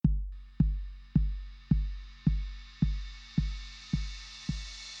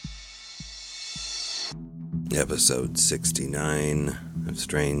Episode 69 of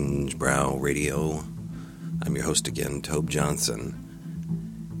Strange Brow Radio. I'm your host again, Tobe Johnson,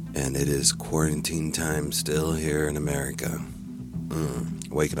 and it is quarantine time still here in America.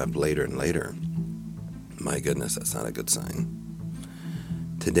 Waking up later and later. My goodness, that's not a good sign.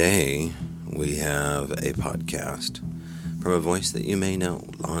 Today, we have a podcast from a voice that you may know,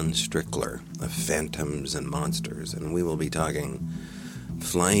 Lon Strickler of Phantoms and Monsters, and we will be talking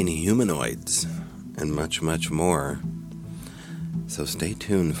flying humanoids and much, much more. So stay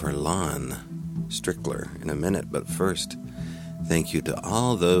tuned for Lon Strickler in a minute. But first, thank you to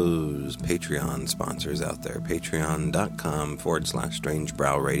all those Patreon sponsors out there. Patreon.com/Strange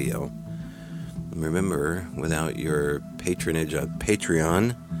Brow Radio. Remember, without your patronage on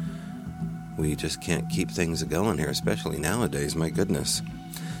Patreon, we just can't keep things going here, especially nowadays, my goodness.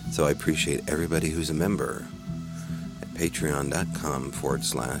 So I appreciate everybody who's a member.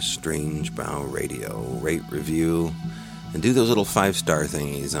 Patreon.com/Strange Brow Radio. Rate, review, and do those little 5-star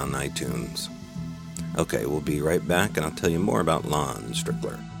thingies on iTunes. Okay, we'll be right back, and I'll tell you more about Lon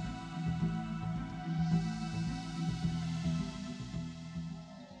Strickler.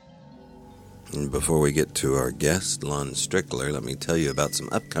 And before we get to our guest, Lon Strickler, let me tell you about some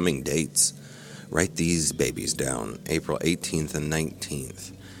upcoming dates. Write these babies down. April 18th and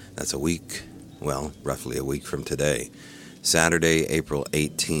 19th. That's a week. Well, roughly a week from today. Saturday, April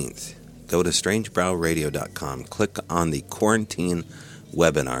 18th. Go to strangebrowradio.com, click on the quarantine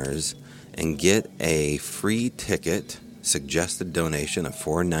webinars, and get a free ticket, suggested donation of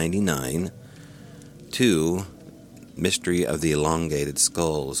 $4.99 to Mystery of the Elongated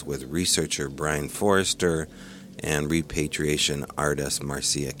Skulls with researcher Brian Forrester and repatriation artist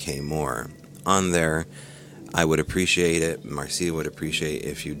Marcia K. Moore. On there, I would appreciate it, Marcia would appreciate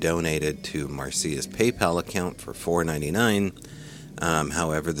if you donated to Marcia's PayPal account for $4.99.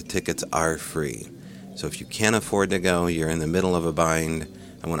 However, the tickets are free. So if you can't afford to go, you're in the middle of a bind,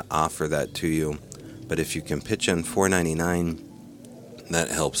 I want to offer that to you. But if you can pitch in $4.99, that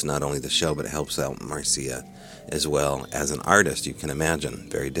helps not only the show, but it helps out Marcia as well. As an artist, you can imagine,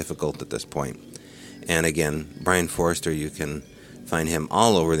 very difficult at this point. And again, Brian Forrester, you can find him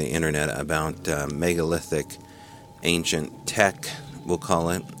all over the internet about megalithic, ancient tech, we'll call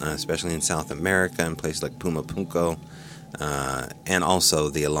it, especially in South America, in places like Pumapunku, and also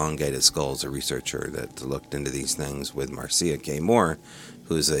the Elongated Skulls, a researcher that looked into these things with Marcia K. Moore,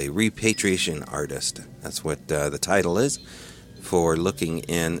 who's a repatriation artist. That's what the title is, for looking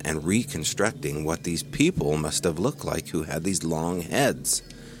in and reconstructing what these people must have looked like who had these long heads.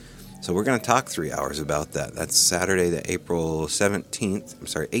 So we're going to talk 3 hours about that. That's Saturday, the April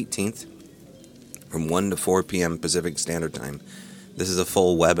 18th, from 1 to 4 p.m. Pacific Standard Time. This is a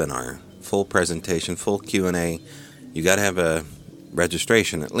full webinar, full presentation, full Q&A. You got to have a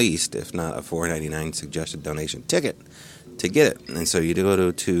registration at least, if not a $4.99 suggested donation ticket to get it. And so you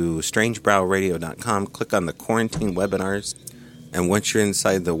go to strangebrowradio.com, click on the quarantine webinars, and once you're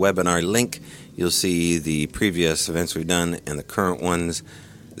inside the webinar link, you'll see the previous events we've done and the current ones.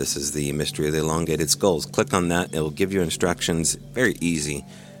 This is the Mystery of the Elongated Skulls. Click on that. It will give you instructions. Very easy.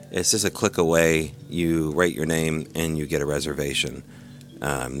 It's just a click away. You write your name and you get a reservation.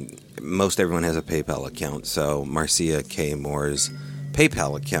 Most everyone has a PayPal account, so Marcia K. Moore's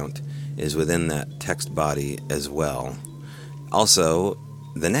PayPal account is within that text body as well. Also,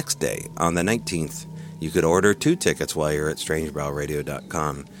 the next day, on the 19th, you could order 2 tickets while you're at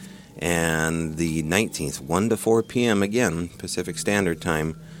strangebrowradio.com. And the 19th, 1 to 4 p.m. again, Pacific Standard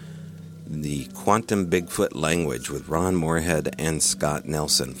Time, the Quantum Bigfoot Language with Ron Moorhead and Scott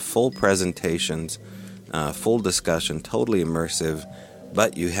Nelson. Full presentations, full discussion, totally immersive,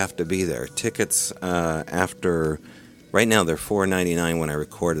 but you have to be there. Tickets right now they're $4.99 when I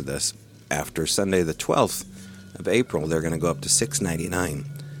recorded this. After Sunday the 12th of April, they're going to go up to $6.99.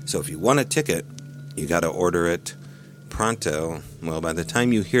 So if you want a ticket, you got to order it pronto. Well, by the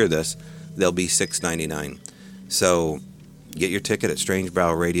time you hear this, they'll be $6.99. So get your ticket at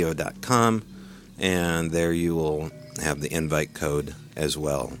strangebrowradio.com, and there you will have the invite code as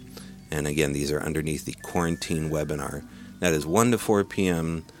well. And again, these are underneath the quarantine webinar. That is 1 to 4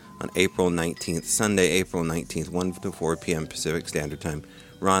 p.m. on April 19th, Sunday, April 19th, 1 to 4 p.m. Pacific Standard Time.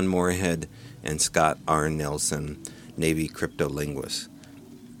 Ron Moorhead and Scott R. Nelson, Navy cryptolinguists.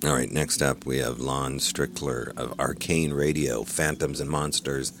 All right, next up we have Lon Strickler of Arcane Radio, Phantoms and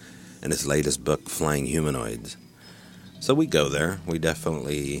Monsters, and his latest book, Flying Humanoids. So we go there. We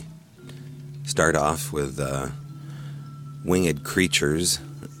definitely start off with winged creatures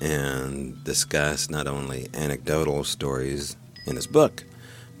and discuss not only anecdotal stories in his book,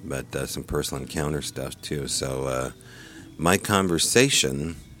 but some personal encounter stuff too. So my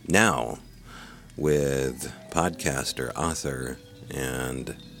conversation now with podcaster, author,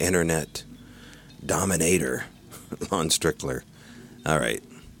 and internet dominator, Lon Strickler. All right,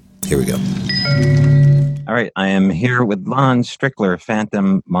 here we go. All right, I am here with Lon Strickler,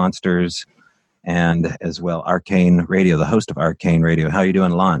 Phantom Monsters, and as well Arcane Radio, the host of Arcane Radio. How are you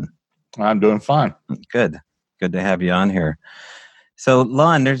doing, Lon? I'm doing fine. Good to have you on here. So,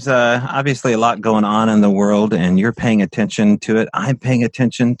 Lon, there's obviously a lot going on in the world, and you're paying attention to it. I'm paying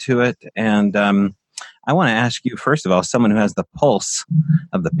attention to it, and I want to ask you, first of all, someone who has the pulse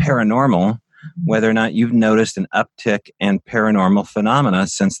of the paranormal, whether or not you've noticed an uptick in paranormal phenomena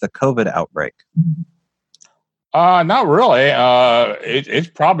since the COVID outbreak. Not really. It's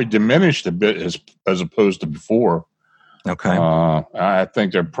probably diminished a bit as opposed to before. Okay. I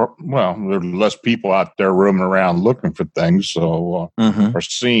think there are less people out there roaming around looking for things, so or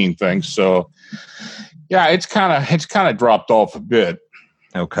seeing things. So, yeah, it's kind of dropped off a bit.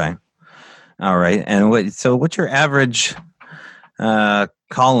 Okay. All right. And what's your average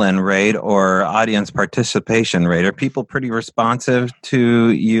call-in rate or audience participation rate? Are people pretty responsive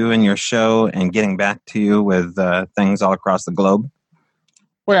to you and your show and getting back to you with things all across the globe?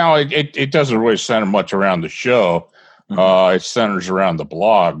 Well, it doesn't really center much around the show. It centers around the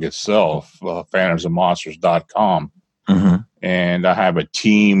blog itself, phantomsandmonsters.com. And I have a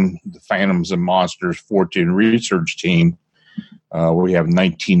team, the Phantoms and Monsters 14 research team. We have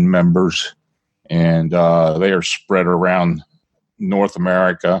 19 members, and they are spread around North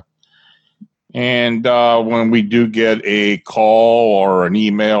America. And when we do get a call or an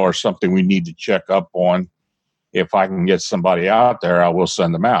email or something we need to check up on, if I can get somebody out there, I will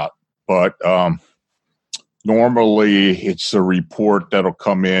send them out. But normally it's a report that'll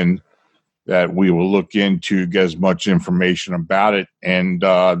come in that we will look into, get as much information about it, and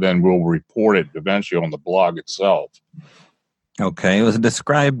then we'll report it eventually on the blog itself. Okay. Let's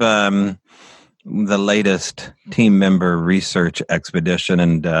describe the latest team member research expedition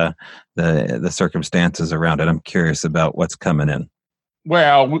and the circumstances around it. I'm curious about what's coming in.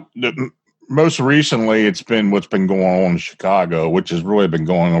 Well, most recently, it's been what's been going on in Chicago, which has really been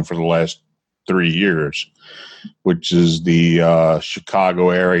going on for the last 3 years, which is the Chicago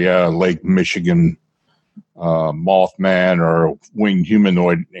area, Lake Michigan Mothman or winged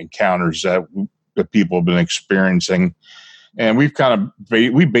humanoid encounters that people have been experiencing. And we've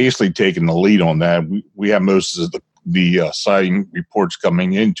basically taken the lead on that. We have most of the sighting reports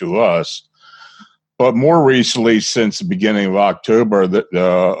coming into us. But more recently, since the beginning of October, the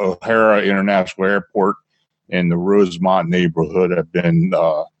O'Hara International Airport and the Rosemont neighborhood have been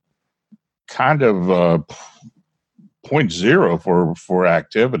kind of point zero for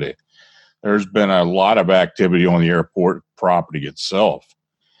activity. There's been a lot of activity on the airport property itself.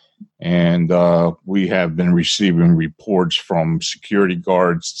 And we have been receiving reports from security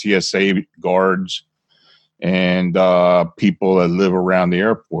guards, TSA guards, and people that live around the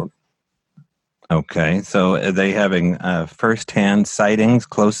airport. Okay. So are they having firsthand sightings,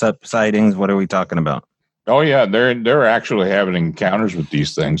 close-up sightings? What are we talking about? Oh, yeah. They're actually having encounters with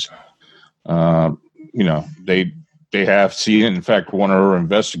these things. They have seen it. In fact, one of our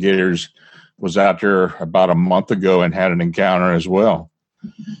investigators was out there about a month ago and had an encounter as well.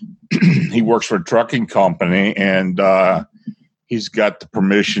 He works for a trucking company, and he's got the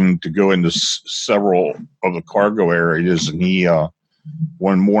permission to go into several of the cargo areas. And he,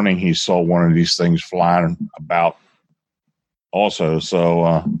 one morning, he saw one of these things flying about also.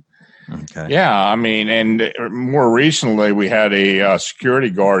 So, okay. Yeah, I mean, and more recently, we had a security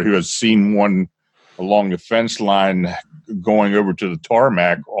guard who has seen one along the fence line going over to the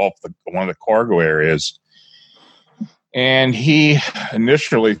tarmac off one of the cargo areas. And he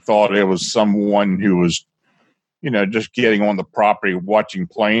initially thought it was someone who was, just getting on the property, watching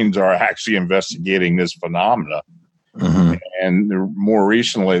planes, or actually investigating this phenomena. And more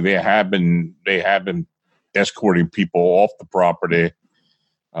recently, they have been escorting people off the property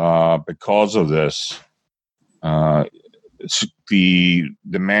because of this. The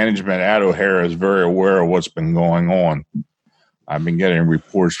management at O'Hara is very aware of what's been going on. I've been getting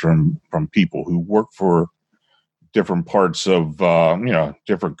reports from people who work for different parts of,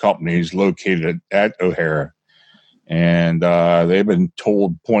 different companies located at O'Hara. And they've been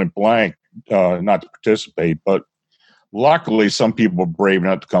told point blank not to participate. But luckily, some people are brave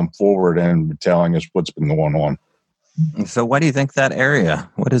enough to come forward and telling us what's been going on. So why do you think that area?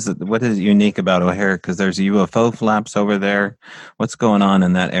 What is unique about O'Hara? Because there's UFO flaps over there. What's going on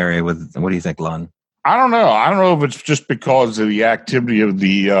in that area? What do you think, Lon? I don't know. I don't know if it's just because of the activity of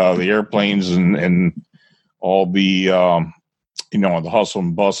the airplanes and all the the hustle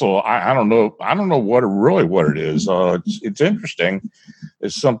and bustle. I don't know. I don't know what it is. It's interesting.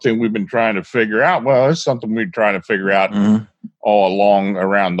 is something we've been trying to figure out. Well, it's something we're trying to figure out all along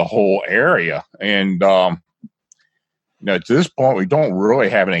around the whole area. And, to this point, we don't really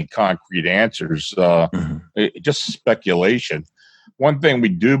have any concrete answers, just speculation. One thing we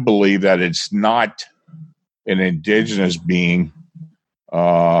do believe that it's not an indigenous being.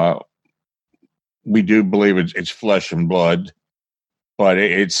 We do believe it's flesh and blood, but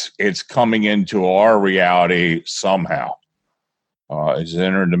it's coming into our reality somehow. Is it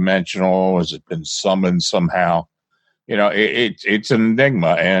interdimensional? Has it been summoned somehow? It's an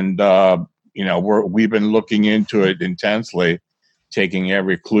enigma, and we've been looking into it intensely, taking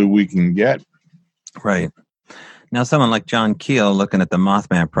every clue we can get. Right. Now, someone like John Keel, looking at the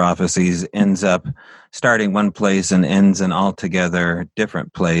Mothman prophecies, ends up starting one place and ends an altogether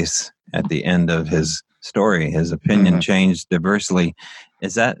different place at the end of his story. His opinion changed diversely.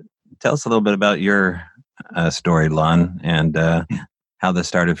 Tell us a little bit about your story, Lon, and how this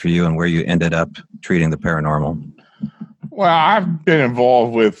started for you and where you ended up treating the paranormal. Well, I've been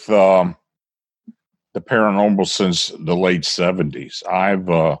involved with the paranormal since the late 70s.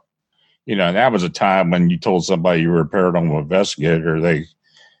 I've that was a time when you told somebody you were a paranormal investigator, they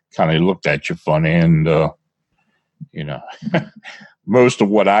kind of looked at you funny. And, most of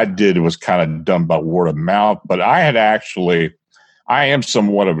what I did was kind of done by word of mouth. But I am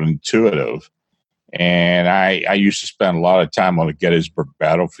somewhat of an intuitive. And I used to spend a lot of time on the Gettysburg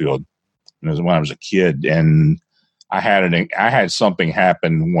battlefield when I was a kid. And I had something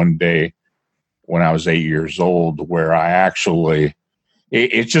happen one day when I was 8 years old where I actually...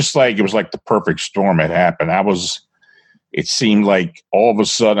 It's just like it was like the perfect storm had happened. It seemed like all of a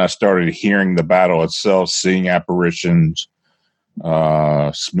sudden I started hearing the battle itself, seeing apparitions,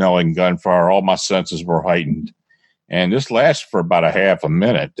 smelling gunfire. All my senses were heightened. And this lasted for about a half a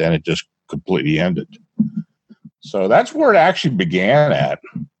minute, then it just completely ended. So that's where it actually began at.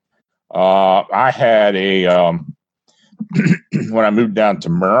 I had when I moved down to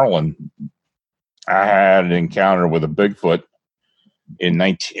Maryland, I had an encounter with a Bigfoot in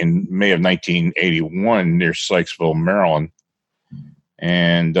May of 1981 near Sykesville, Maryland.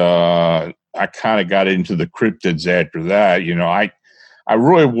 And I kind of got into the cryptids after that. I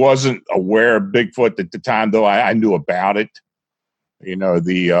really wasn't aware of Bigfoot at the time, though I knew about it. The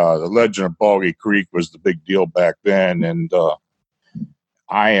legend of Boggy Creek was the big deal back then. And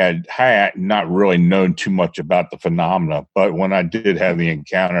I had not really known too much about the phenomena. But when I did have the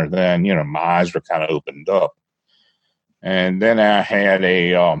encounter then, my eyes were kind of opened up. And then I had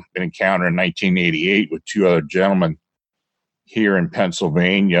an encounter in 1988 with two other gentlemen here in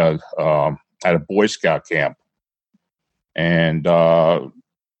Pennsylvania at a Boy Scout camp. And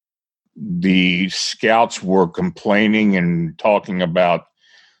the scouts were complaining and talking about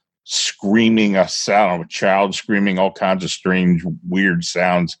screaming, a sound of a child screaming, all kinds of strange, weird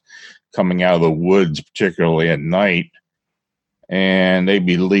sounds coming out of the woods, particularly at night. And they'd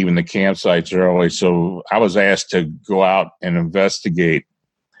be leaving the campsites early. So I was asked to go out and investigate.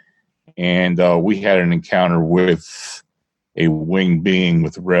 And we had an encounter with a winged being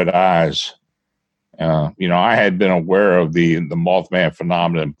with red eyes. I had been aware of the Mothman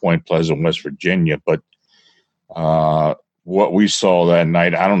phenomenon in Point Pleasant, West Virginia, but what we saw that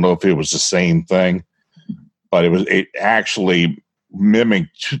night, I don't know if it was the same thing, but it actually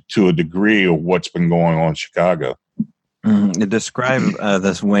mimicked to a degree of what's been going on in Chicago. Describe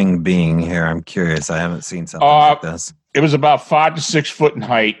this winged being here. I'm curious. I haven't seen something like this. It was about 5 to 6 foot in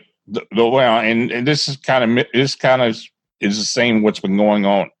height. And this is is the same what's been going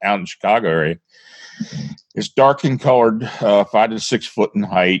on out in Chicago area. It's dark in colored, 5 to 6 foot in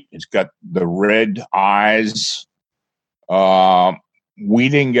height. It's got the red eyes. We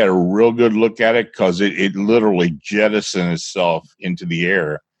didn't get a real good look at it because it literally jettisoned itself into the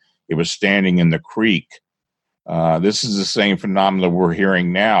air. It was standing in the creek. This is the same phenomenon we're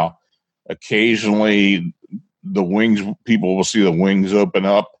hearing now. Occasionally, the wings, people will see the wings open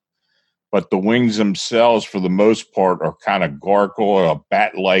up, but the wings themselves, for the most part, are kind of gargoyle,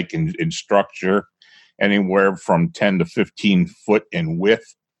 bat-like in structure, anywhere from 10 to 15 foot in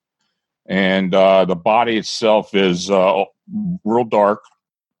width. And the body itself is real dark,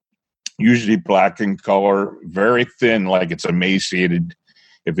 usually black in color, very thin, like it's emaciated,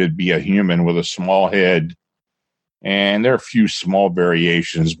 if it'd be a human with a small head. And there are a few small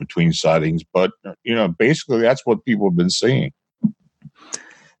variations between sightings, but, basically that's what people have been seeing.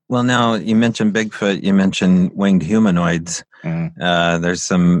 Well, now you mentioned Bigfoot, you mentioned winged humanoids. There's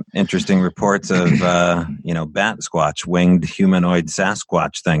some interesting reports of, bat squatch, winged humanoid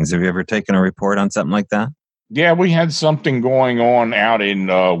Sasquatch things. Have you ever taken a report on something like that? Yeah, we had something going on out in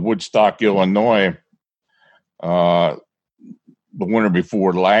Woodstock, Illinois. the winter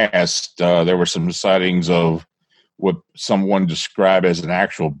before last, there were some sightings of what someone described as an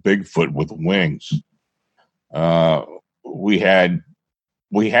actual Bigfoot with wings. We had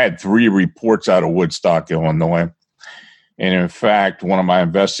 3 reports out of Woodstock, Illinois, and in fact, one of my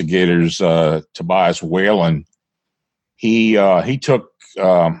investigators, Tobias Whalen, he took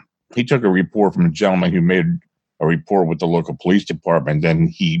a report from a gentleman who made a report with the local police department. Then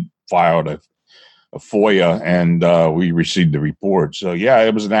he filed a FOIA, and we received the report. So yeah,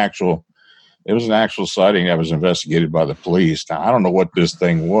 it was an actual sighting that was investigated by the police. Now I don't know what this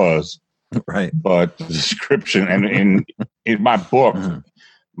thing was, right? But the description, and in my book,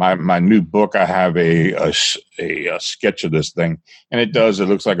 my new book, I have a sketch of this thing, and it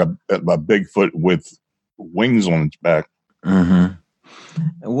looks like a Bigfoot with wings on its back. Mm-hmm.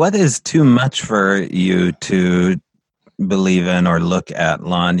 What is too much for you to believe in or look at,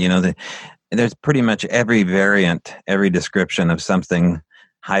 Lon? You know, there's pretty much every variant, every description of something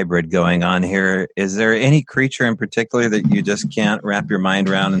hybrid going on here. Is there any creature in particular that you just can't wrap your mind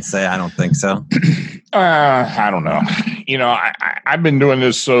around and say, I don't think so? I don't know. You know, I've been doing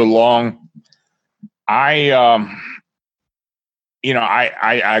this so long. I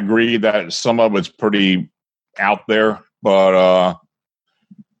agree that some of it's pretty out there, but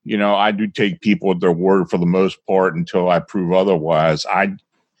you know, I do take people at their word for the most part until I prove otherwise. Some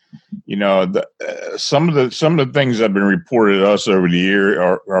of the things that have been reported to us over the year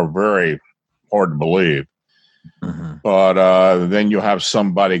are very hard to believe. Mm-hmm. But then you'll have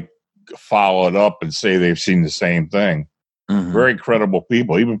somebody follow it up and say they've seen the same thing. Mm-hmm. Very credible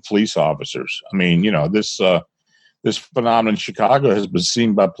people, even police officers. I mean, you know, this phenomenon in Chicago has been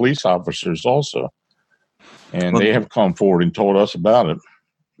seen by police officers also. And they have come forward and told us about it.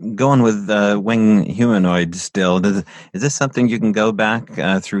 Going with winged humanoids still, is this something you can go back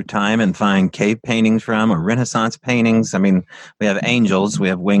through time and find cave paintings from, or Renaissance paintings? I mean, we have angels, we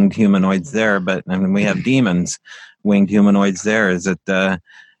have winged humanoids there, but I mean, we have demons, winged humanoids there. Is it,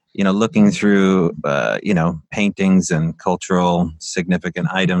 looking through, paintings and cultural significant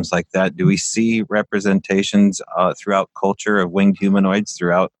items like that, do we see representations throughout culture of winged humanoids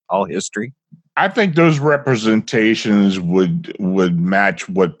throughout all history? I think those representations would match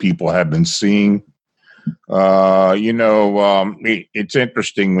what people have been seeing. It's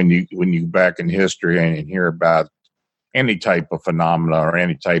interesting when you back in history and hear about any type of phenomena or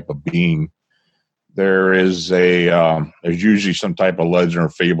any type of being. There's usually some type of legend or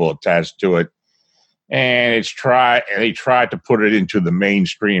fable attached to it, and they try to put it into the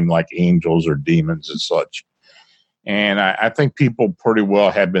mainstream like angels or demons and such. And I think people pretty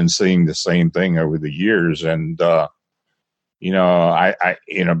well have been seeing the same thing over the years. And, because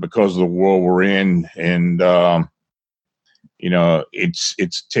of the world we're in and,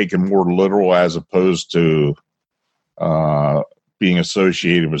 it's taken more literal as opposed to being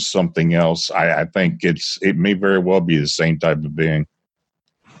associated with something else. I think it may very well be the same type of being.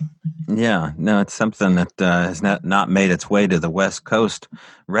 Yeah, no, it's something that has not made its way to the West Coast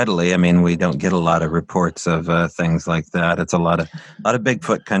readily. I mean, we don't get a lot of reports of things like that. It's a lot of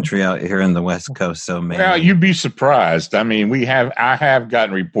Bigfoot country out here in the West Coast. So maybe, well, you'd be surprised. I mean, I have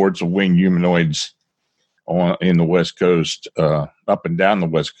gotten reports of winged humanoids in the West Coast, up and down the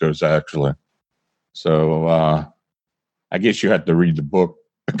West Coast, actually. So I guess you have to read the book.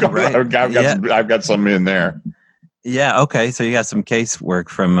 Right. I've got some in there. Yeah. Okay. So you got some casework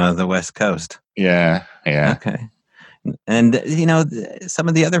from the West Coast. Yeah. Okay. And some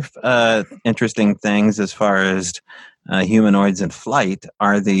of the other interesting things as far as humanoids in flight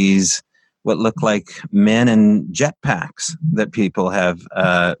are these what look like men in jetpacks that people have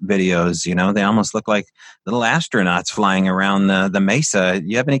videos. You know, they almost look like little astronauts flying around the mesa.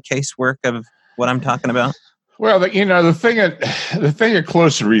 You have any casework of what I'm talking about? Well, the thing that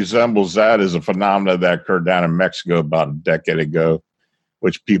closely resembles that is a phenomenon that occurred down in Mexico about a decade ago,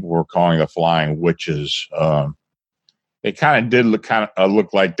 which people were calling the flying witches. They kind of did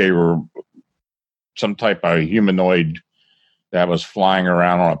look like they were some type of humanoid that was flying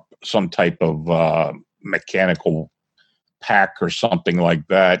around on some type of mechanical pack or something like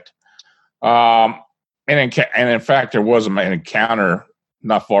that. And in fact, there was an encounter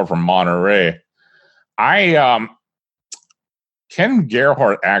not far from Monterey. Ken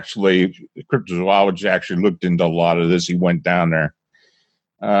Gerhardt, actually, the cryptozoologist, actually looked into a lot of this. He went down there.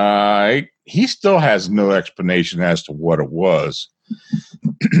 He still has no explanation as to what it was.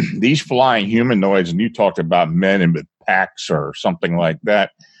 These flying humanoids, and you talked about men in packs or something like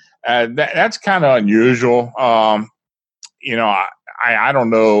that. That's kind of unusual. I don't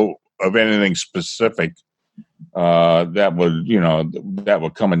know of anything specific that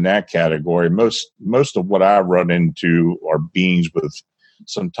would come in that category. Most of what I run into are beings with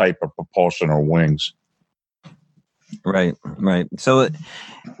some type of propulsion or wings. Right. So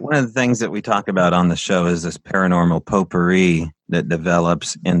one of the things that we talk about on the show is this paranormal potpourri that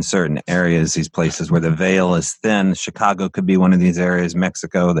develops in certain areas, these places where the veil is thin. Chicago could be one of these areas.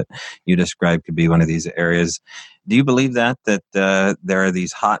 Mexico that you described could be one of these areas. Do you believe that there are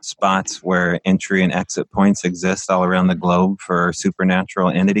these hot spots where entry and exit points exist all around the globe for supernatural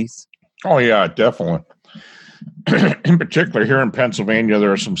entities? Oh, yeah, definitely. In particular, here in Pennsylvania,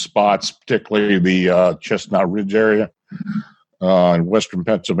 there are some spots, particularly the Chestnut Ridge area in western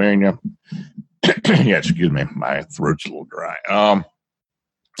Pennsylvania. Yeah, excuse me, my throat's a little dry. Around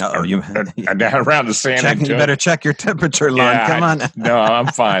the San Antonio. You better check your temperature, Lon. Yeah, come on. No, I'm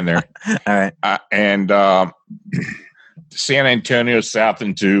fine there. All right. And San Antonio south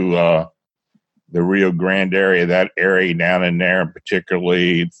into the Rio Grande area, that area down in there,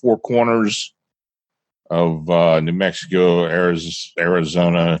 particularly Four Corners of New Mexico,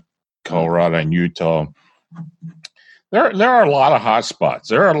 Arizona, Colorado, and Utah. There are a lot of hot spots.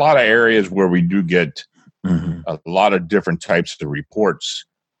 There are a lot of areas where we do get a lot of different types of reports.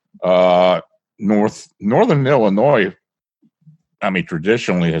 Northern Illinois, I mean,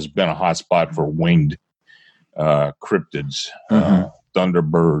 traditionally has been a hot spot for winged cryptids,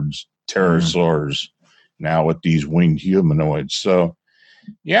 thunderbirds, pterosaurs, now with these winged humanoids. So,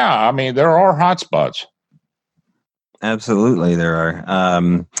 yeah, I mean, there are hot spots. Absolutely, there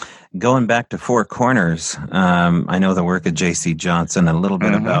are. Going back to Four Corners, I know the work of J.C. Johnson, a little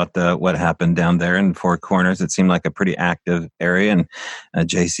bit about what happened down there in Four Corners. It seemed like a pretty active area, and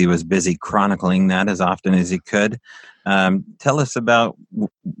J.C. was busy chronicling that as often as he could. Tell us about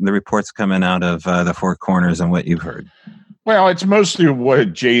the reports coming out of the Four Corners and what you've heard. Well, it's mostly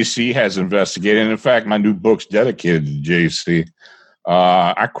what J.C. has investigated. And in fact, my new book's dedicated to J.C.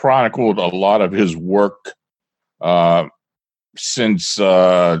 I chronicled a lot of his work since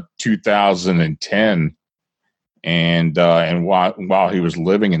 2010, and while he was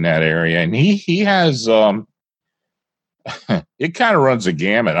living in that area, and he has it kind of runs the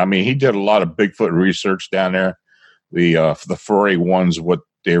gamut. I mean, he did a lot of Bigfoot research down there. The furry ones, what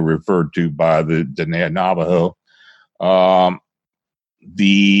they referred to by the Navajo.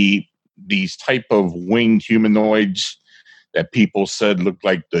 These type of winged humanoids that people said looked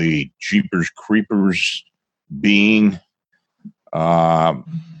like the Jeepers Creepers being,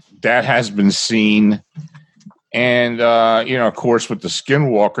 that has been seen. And of course, with the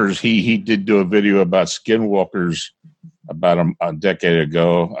skinwalkers, he did do a video about skinwalkers about a decade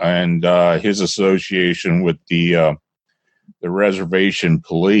ago, and his association with the reservation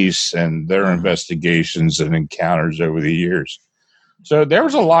police and their investigations and encounters over the years. So there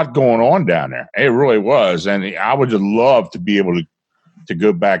was a lot going on down there. It really was. And I would just love to be able to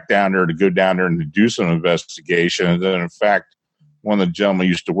go back down there, and to do some investigation. And then, in fact, one of the gentlemen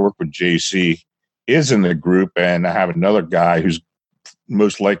used to work with JC is in the group, and I have another guy who's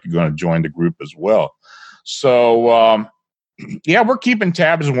most likely going to join the group as well. So, we're keeping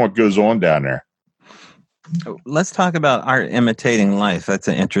tabs on what goes on down there. Let's talk about art imitating life. That's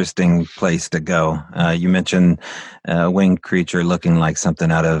an interesting place to go. You mentioned a winged creature looking like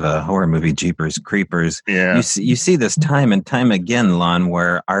something out of a horror movie, Jeepers Creepers. Yeah. You see this time and time again, Lon,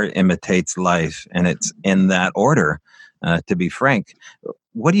 where art imitates life, and it's in that order, to be frank.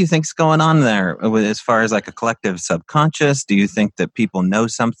 What do you think's going on there as far as like a collective subconscious? Do you think that people know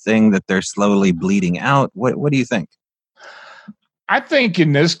something that they're slowly bleeding out? What do you think? I think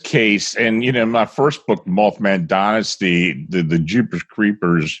in this case, and my first book, Mothman Dynasty, the Jeepers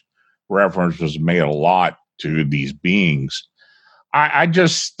Creepers reference was made a lot to these beings. I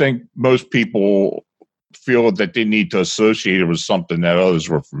just think most people feel that they need to associate it with something that others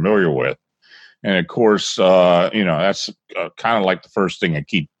were familiar with. And of course, that's kind of like the first thing that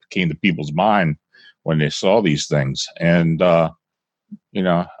came to people's mind when they saw these things. And, I'll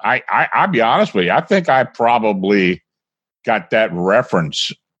be honest with you, I think I probably got that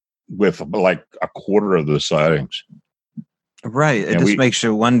reference with like a quarter of the sightings. Right. It just makes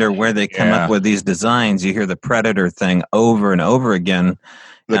you wonder where they come up with these designs. You hear the Predator thing over and over again.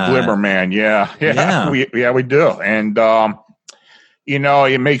 The Glimmer Man. Yeah. We do. And,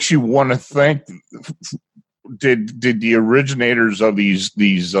 it makes you want to think, did the originators of these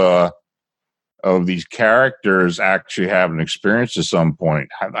characters actually have an experience at some point?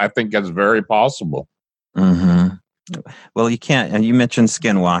 I think that's very possible. Mm-hmm. Well, you can't, and you mentioned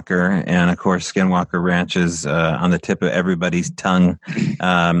Skinwalker, and of course, Skinwalker Ranch is on the tip of everybody's tongue.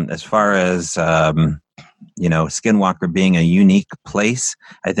 As far as Skinwalker being a unique place.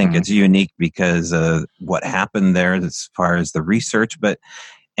 I think it's unique because of what happened there as far as the research. But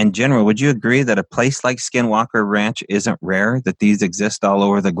in general, would you agree that a place like Skinwalker Ranch isn't rare, that these exist all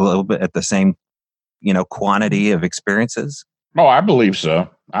over the globe at the same, quantity of experiences? Oh, I believe so.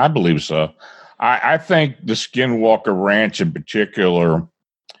 I think the Skinwalker Ranch in particular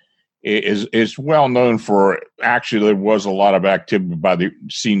is well known for, actually there was a lot of activity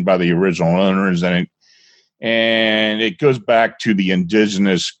seen by the original owners, and it goes back to the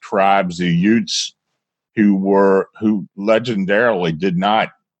indigenous tribes, the Utes, who legendarily did not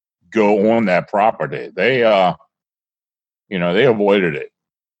go on that property. They they avoided it.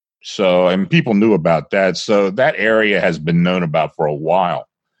 So, and people knew about that. So that area has been known about for a while.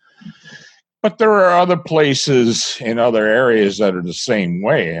 But there are other places in other areas that are the same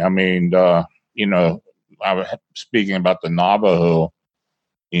way. I mean, I was speaking about the Navajo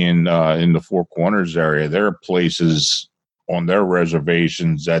in the Four Corners area. There are places on their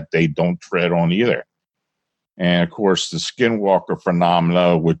reservations that they don't tread on either. And of course, the Skinwalker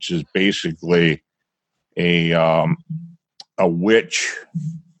phenomena, which is basically a witch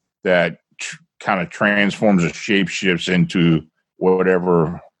that kind of transforms or shapeshifts into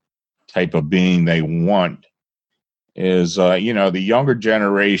whatever type of being they want, is the younger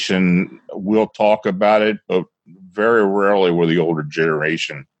generation will talk about it, but very rarely will the older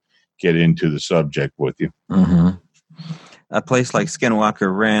generation get into the subject with you. Mm-hmm. A place like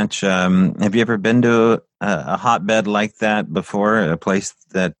Skinwalker Ranch, have you ever been to a hotbed like that before? A place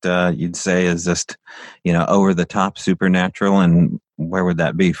that you'd say is just over the top supernatural, and where would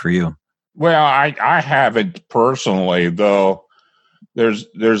that be for you? Well, I haven't personally, though.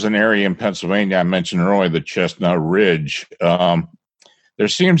 There's an area in Pennsylvania I mentioned earlier, the Chestnut Ridge. There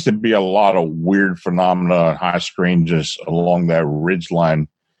seems to be a lot of weird phenomena and high strangeness along that ridge line,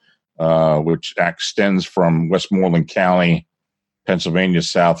 which extends from Westmoreland County, Pennsylvania,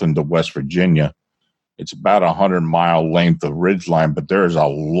 south into West Virginia. It's about 100-mile length of ridge line, but there's a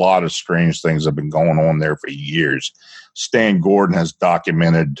lot of strange things that have been going on there for years. Stan Gordon has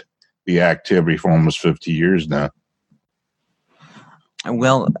documented the activity for almost 50 years now.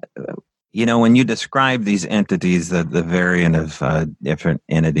 Well, when you describe these entities, the variant of different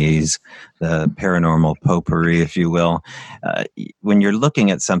entities, the paranormal potpourri, if you will, when you're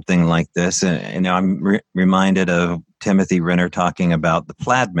looking at something like this, I'm reminded of Timothy Renner talking about the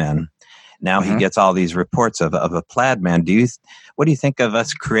Plaid Man. Now he gets all these reports of a Plaid Man. What do you think of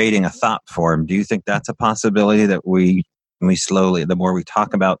us creating a thought form? Do you think that's a possibility that we slowly, the more we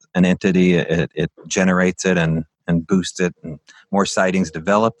talk about an entity, it generates it and boosts it, and more sightings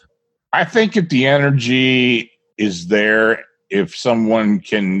develop? I think if the energy is there, if someone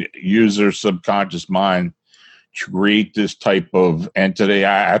can use their subconscious mind to create this type of entity,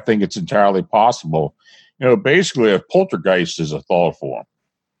 I think it's entirely possible. Basically, a poltergeist is a thought form.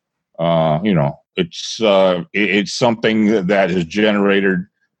 It's something that is generated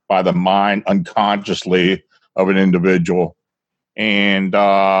by the mind unconsciously of an individual, and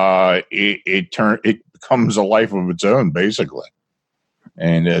it becomes a life of its own, basically.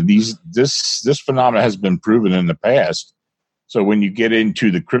 And this phenomenon has been proven in the past. So when you get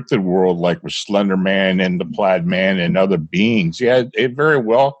into the cryptid world, like with Slender Man and the Plaid Man and other beings, it very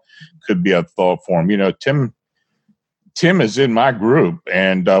well could be a thought form. Tim is in my group,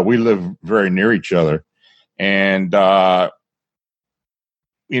 and we live very near each other. And I'm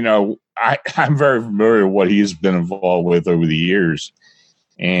very familiar with what he's been involved with over the years.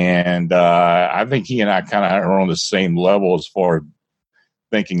 And I think he and I kind of are on the same level as far as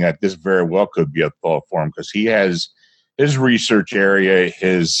thinking that this very well could be a thought form, because he has his research area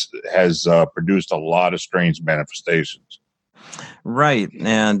has produced a lot of strange manifestations. Right.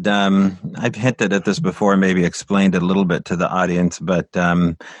 And I've hinted at this before, maybe explained it a little bit to the audience, but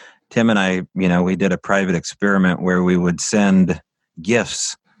Tim and I, we did a private experiment where we would send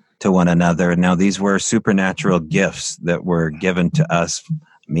gifts to one another. Now, these were supernatural gifts that were given to us,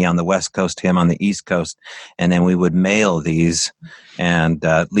 me on the West Coast, him on the East Coast. And then we would mail these and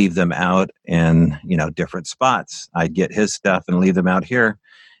leave them out in, different spots. I'd get his stuff and leave them out here.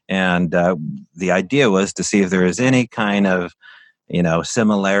 And the idea was to see if there is any kind of,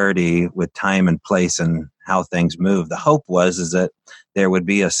 similarity with time and place and how things move. The hope is that there would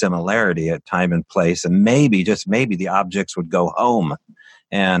be a similarity at time and place, and maybe, just maybe, the objects would go home.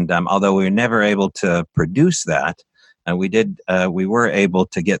 And although we were never able to produce that, we were able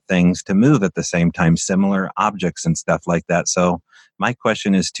to get things to move at the same time, similar objects and stuff like that. So my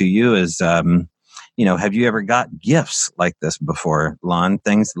question is to you is, have you ever got gifts like this before, Lon?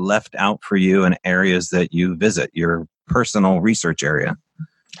 Things left out for you in areas that you visit, your personal research area?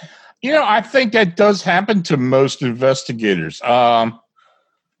 I think that does happen to most investigators.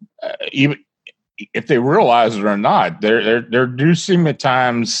 Even if they realize it or not, there do seem at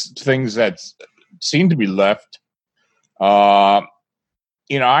times things that seem to be left. I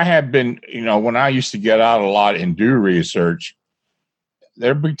have been, when I used to get out a lot and do research,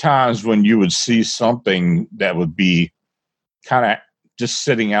 there'd be times when you would see something that would be kind of just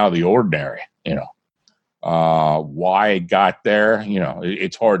sitting out of the ordinary, why it got there,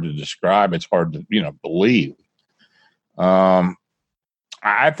 it's hard to describe. It's hard to, believe.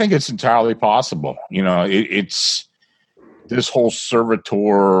 I think it's entirely possible. It's this whole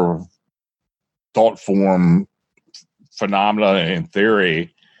servitor thought form phenomena in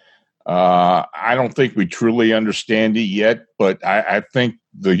theory. I don't think we truly understand it yet, but I think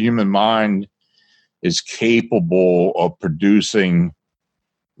the human mind is capable of producing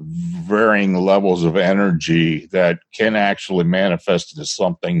varying levels of energy that can actually manifest into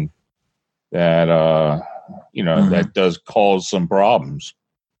something that that does cause some problems.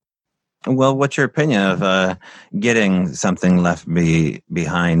 Well, what's your opinion of getting something left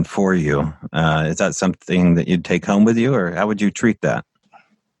behind for you? Is that something that you'd take home with you, or how would you treat that?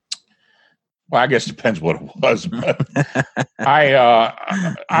 Well, I guess it depends what it was, but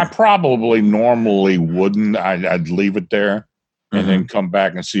I probably normally wouldn't. I'd leave it there and then come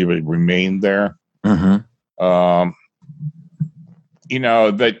back and see if it remained there. You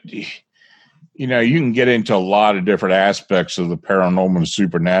can get into a lot of different aspects of the paranormal and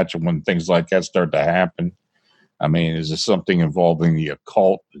supernatural when things like that start to happen. I mean, is this something involving the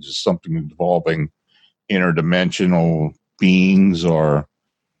occult? Is this something involving interdimensional beings, or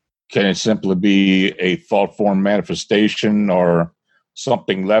can it simply be a thought form manifestation or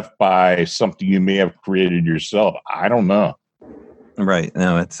something left by something you may have created yourself? I don't know. Right.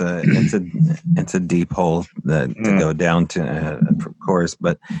 No, it's a deep hole to go down to, of course.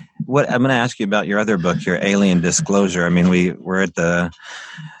 But what I'm going to ask you about your other book, your Alien Disclosure. I mean, we're at the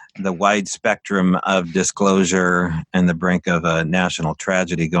wide spectrum of disclosure and the brink of a national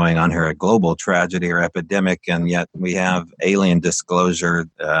tragedy going on here, a global tragedy or epidemic, and yet we have alien disclosure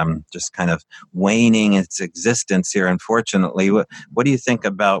just kind of waning its existence here, unfortunately. What do you think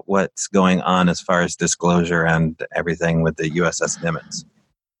about what's going on as far as disclosure and everything with the USS Nimitz?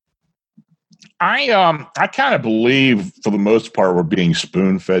 I kind of believe, for the most part, we're being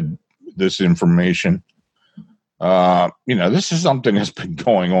spoon-fed this information. This is something that's been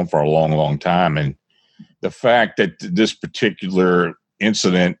going on for a long, long time. And the fact that this particular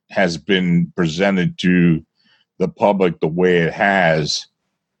incident has been presented to the public the way it has,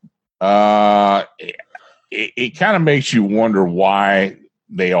 it kind of makes you wonder why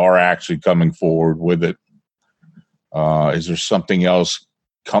they are actually coming forward with it. Is there something else,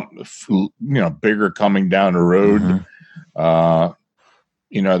 bigger coming down the road?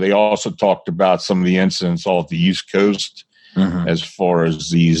 They also talked about some of the incidents off the East Coast, as far as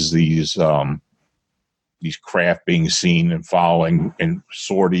these craft being seen and following and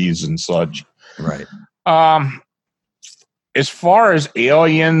sorties and such. Right. As far as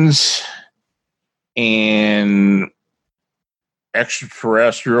aliens and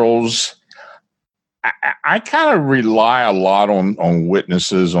extraterrestrials, I kind of rely a lot on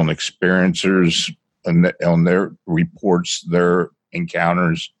witnesses, on experiencers, and on their reports, their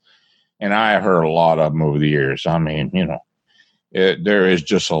encounters, and I heard a lot of them over the years. I mean, there is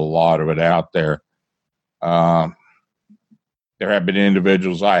just a lot of it out there. There have been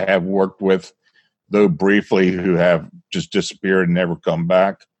individuals I have worked with, though briefly, who have just disappeared and never come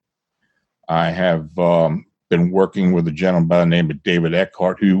back. I have been working with a gentleman by the name of David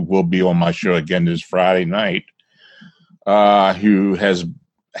Eckhart, who will be on my show again this Friday night, who has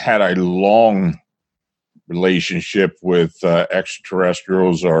had a long relationship with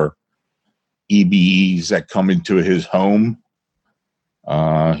extraterrestrials or EBEs that come into his home.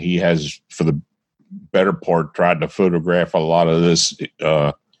 He has, for the better part, tried to photograph a lot of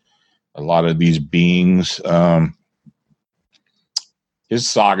these beings. His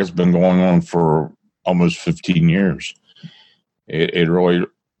saga's been going on for almost 15 years.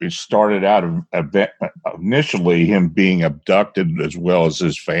 It started out initially him being abducted, as well as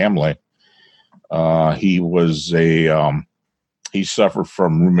his family. He suffered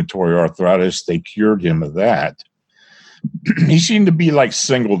from rheumatoid arthritis. They cured him of that. He seemed to be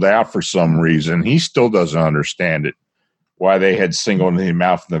singled out for some reason. He still doesn't understand it, why they had singled him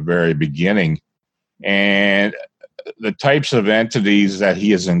out from the very beginning. And the types of entities that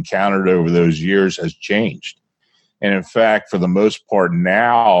he has encountered over those years has changed. And in fact, for the most part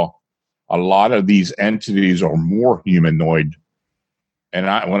now, a lot of these entities are more humanoid. And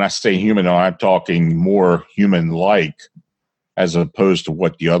when I say humanoid, I'm talking more human-like as opposed to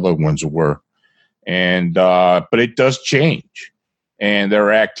what the other ones were. And but it does change, and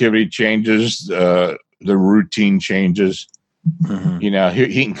their activity changes, the routine changes. Mm-hmm. You know,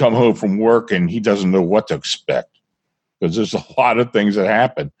 he can come home from work and he doesn't know what to expect because there's a lot of things that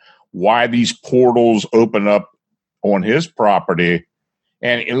happen. Why these portals open up on his property,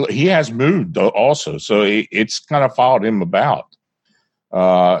 and he has moved also, so it's kind of followed him about.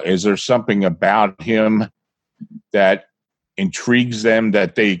 Is there something about him that intrigues them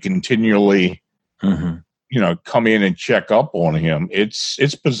that they continually, come in and check up on him?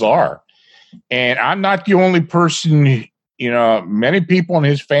 It's bizarre, and I'm not the only person. Many people in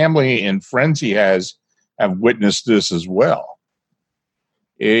his family and friends he has have witnessed this as well.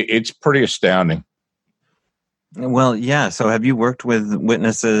 It's pretty astounding. Well, yeah. So have you worked with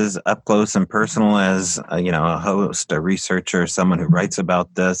witnesses up close and personal as, a host, a researcher, someone who writes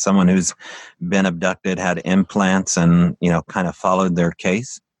about this, someone who's been abducted, had implants, and, kind of followed their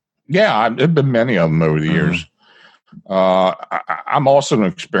case? Yeah, there've been many of them over the years. I'm also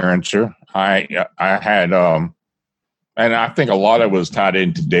an experiencer. I had, and I think a lot of it was tied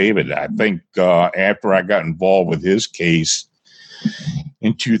into David. I think after I got involved with his case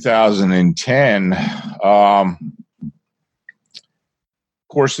in 2010, of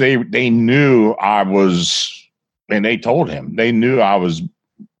course, they knew I was, and they told him, they knew I was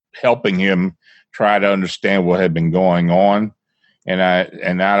helping him try to understand what had been going on, and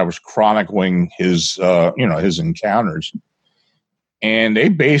that I was chronicling his, his encounters, and they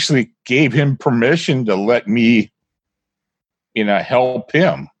basically gave him permission to let me, help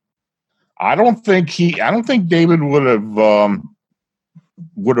him. I don't think David would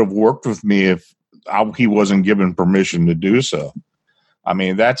have worked with me if he wasn't given permission to do so. I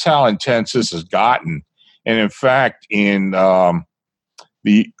mean, that's how intense this has gotten. And in fact, in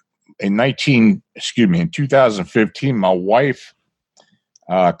 2015, my wife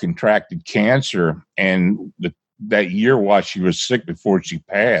contracted cancer, and that year while she was sick before she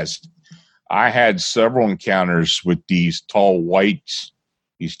passed, I had several encounters with these tall whites,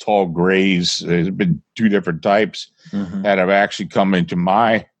 these tall grays. There's been two different types that have actually come into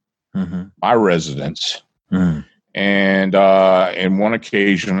my residence. And in one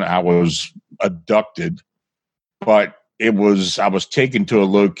occasion, I was abducted, but I was taken to a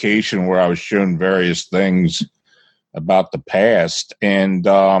location where I was shown various things about the past, and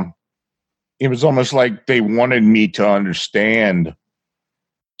it was almost like they wanted me to understand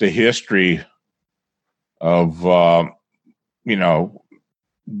the history of what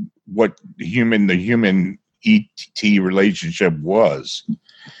the human ET relationship was.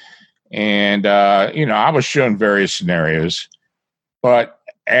 And I was shown various scenarios, but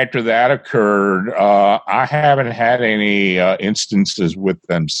after that occurred, I haven't had any instances with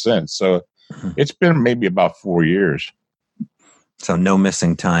them since. So it's been maybe about 4 years. So no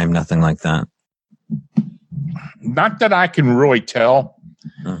missing time, nothing like that. Not that I can really tell.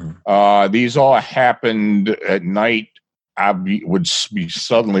 These all happened at night. I would be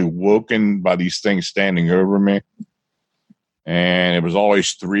suddenly woken by these things standing over me, and it was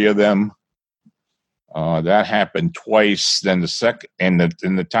always three of them. That happened twice. Then the second,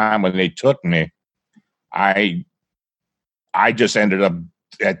 in the time when they took me, I just ended up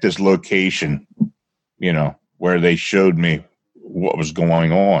at this location, where they showed me what was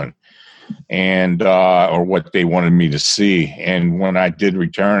going on, and or what they wanted me to see. And when I did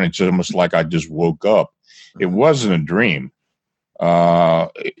return, it's almost like I just woke up. It wasn't a dream. I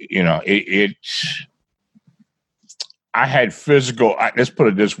had physical, let's put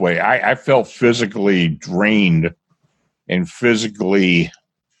it this way. I felt physically drained and physically,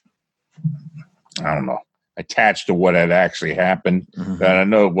 attached to what had actually happened. That I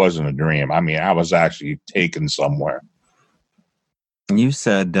know it wasn't a dream. I mean, I was actually taken somewhere. You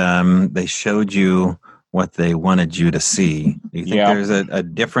said they showed you what they wanted you to see. Do you think there's a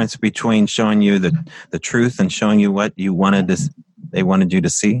difference between showing you the truth and showing you what they wanted you to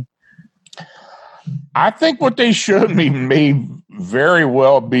see? I think what they showed me may very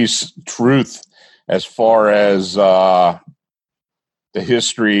well be truth as far as the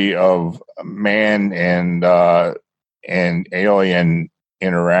history of man and alien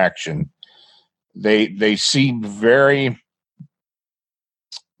interaction. They seemed very,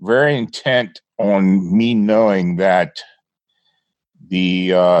 very intent on me knowing that the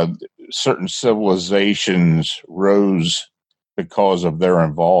certain civilizations rose because of their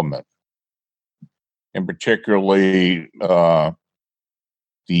involvement, and particularly the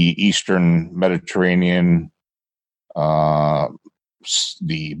Eastern Mediterranean, the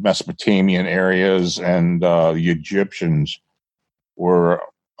Mesopotamian areas, and the Egyptians were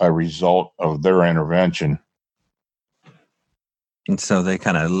a result of their intervention. And so they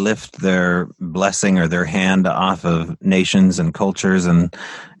kind of lift their blessing or their hand off of nations and cultures, and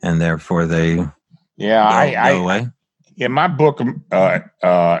therefore they go away. In my book,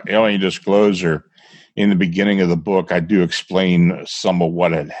 Alien Disclosure, in the beginning of the book, I do explain some of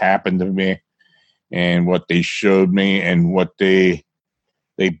what had happened to me and what they showed me and what they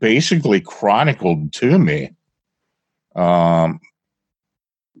basically chronicled to me. In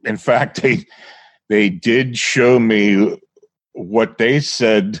fact, they did show me what they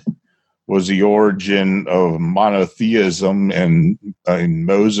said was the origin of monotheism and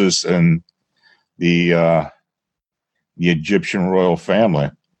Moses and the Egyptian royal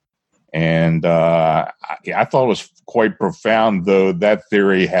family. And I thought it was quite profound, though that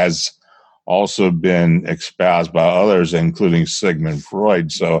theory has also been espoused by others, including Sigmund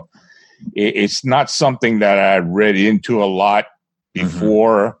Freud. So it's not something that I read into a lot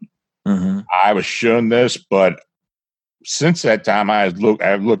before I was shown this, but since that time I've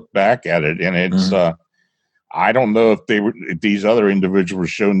looked back at it, and it's I don't know if these other individuals were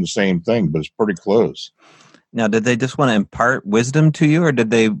shown the same thing, but it's pretty close. Now, did they just want to impart wisdom to you, or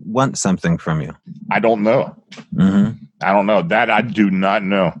did they want something from you? I don't know. I don't know. That I do not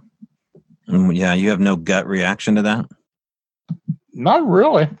know. Yeah, you have no gut reaction to that? Not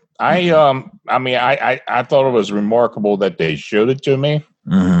really. I mean, I thought it was remarkable that they showed it to me.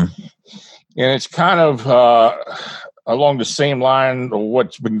 And it's kind of along the same line of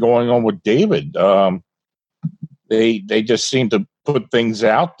what's been going on with David. They just seem to put things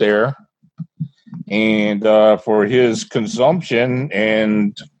out there and for his consumption,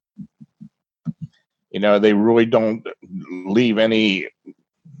 and they really don't leave any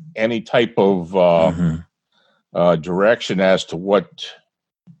type of direction as to what's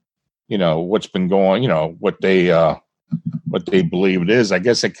been going, what they believe it is. I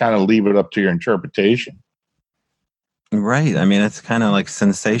guess they kind of leave it up to your interpretation. Right. I mean, it's kind of like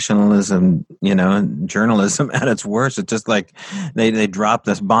sensationalism, journalism at its worst. It's just like they drop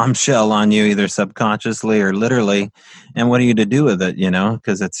this bombshell on you, either subconsciously or literally. And what are you to do with it,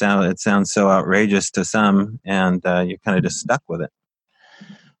 because it sounds so outrageous to some, and you're kind of just stuck with it.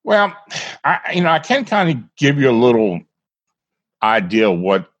 Well, I can kind of give you a little idea of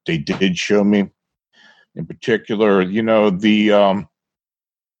what they did show me. In particular,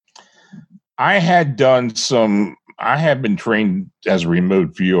 I had been trained as a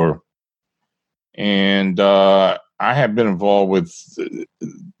remote viewer, and I have been involved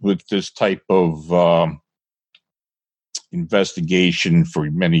with this type of investigation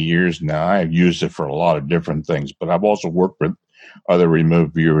for many years now. I've used it for a lot of different things, but I've also worked with other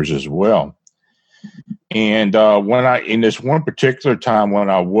remote viewers as well. And in this one particular time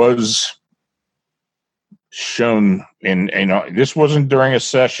when I was shown, and this wasn't during a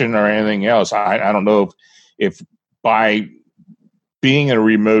session or anything else. I don't know if by being a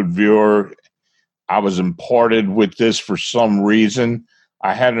remote viewer, I was imparted with this for some reason.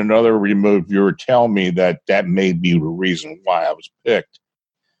 I had another remote viewer tell me that may be the reason why I was picked,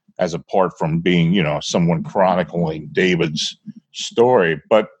 as apart from being, someone chronicling David's story.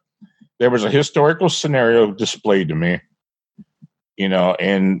 But there was a historical scenario displayed to me,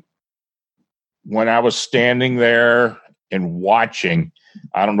 and when I was standing there and watching,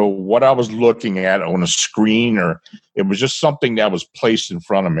 I don't know what I was looking at on a screen, or it was just something that was placed in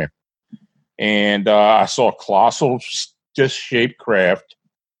front of me. And I saw a colossal disc-shaped craft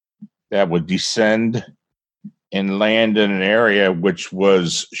that would descend and land in an area which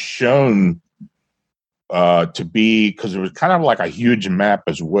was shown to be, because it was kind of like a huge map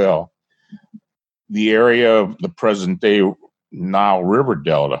as well, the area of the present-day Nile River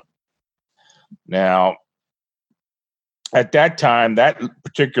Delta. Now, at that time, that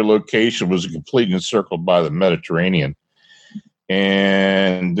particular location was completely encircled by the Mediterranean.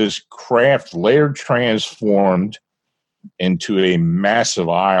 And this craft later transformed into a massive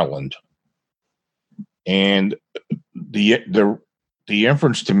island. And the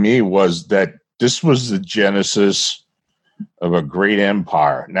inference to me was that this was the genesis of a great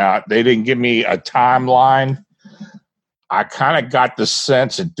empire. Now, they didn't give me a timeline. I kind of got the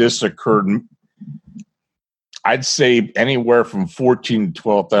sense that this occurred, I'd say, anywhere from 14 to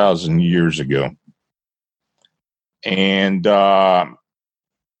 12,000 years ago. And, that's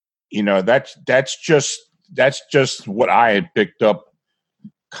just what I had picked up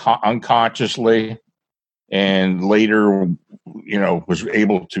unconsciously, and later, was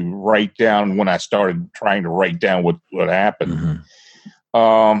able to write down when I started trying to write down what happened.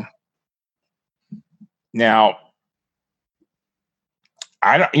 Now,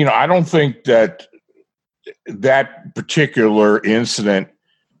 I don't think that particular incident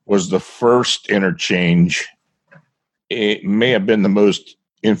was the first interchange it may have been the most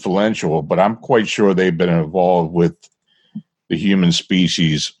influential, but I'm quite sure they've been involved with the human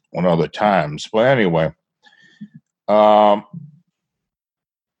species on other times. But anyway, the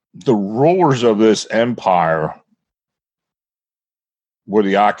rulers of this empire were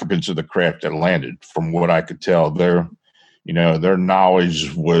the occupants of the craft that landed. From what I could tell, their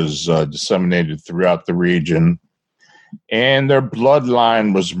knowledge was disseminated throughout the region, and their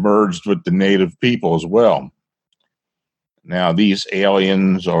bloodline was merged with the native people as well. Now, these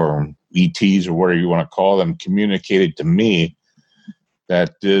aliens or ETs or whatever you want to call them communicated to me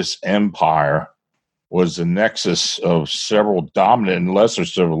that this empire was the nexus of several dominant and lesser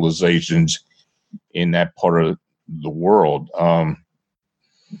civilizations in that part of the world.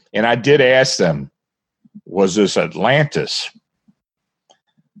 And I did ask them, was this Atlantis?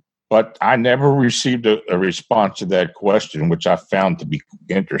 But I never received a response to that question, which I found to be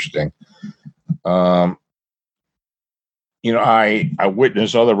interesting. I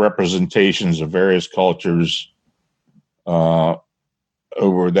witnessed other representations of various cultures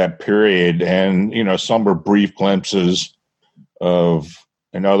over that period, and some were brief glimpses of,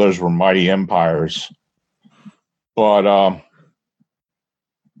 and others were mighty empires. But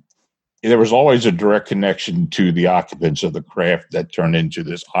there was always a direct connection to the occupants of the craft that turned into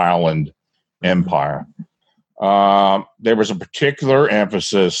this island empire. There was a particular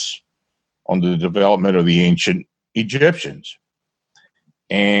emphasis on the development of the ancient Egyptians.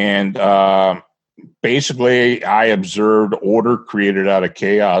 And basically, I observed order created out of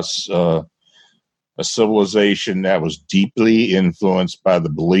chaos, a civilization that was deeply influenced by the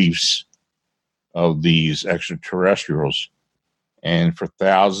beliefs of these extraterrestrials. And for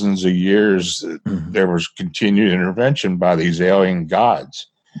thousands of years, there was continued intervention by these alien gods.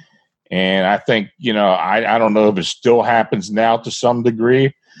 And I think, I don't know if it still happens now to some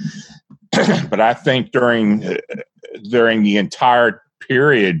degree, but I think during the entire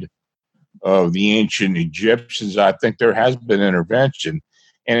period of the ancient Egyptians, I think there has been intervention.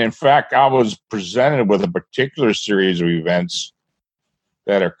 And in fact, I was presented with a particular series of events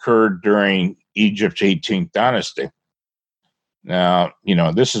that occurred during Egypt's 18th dynasty. Now,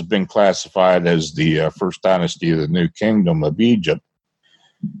 this has been classified as the first dynasty of the New Kingdom of Egypt.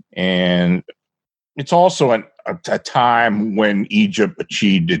 And it's also a time when Egypt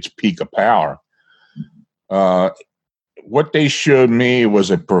achieved its peak of power. What they showed me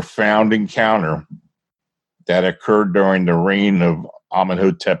was a profound encounter that occurred during the reign of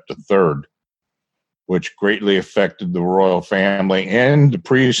Amenhotep III, which greatly affected the royal family and the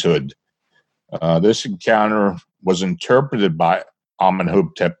priesthood. This encounter was interpreted by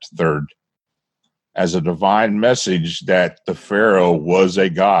Amenhotep III as a divine message that the pharaoh was a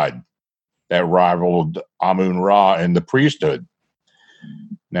god that rivaled Amun-Ra in the priesthood.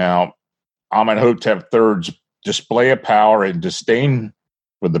 Now, Amenhotep III's display of power and disdain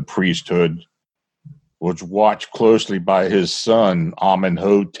for the priesthood was watched closely by his son,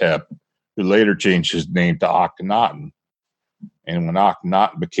 Amenhotep, who later changed his name to Akhenaten. And when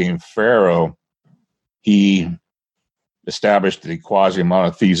Akhenaten became pharaoh, he established the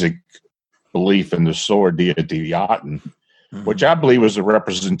quasi-monotheistic belief in the solar deity Aten, which I believe was a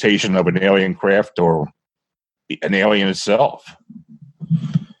representation of an alien craft or an alien itself.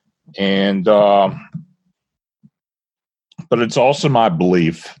 And but it's also my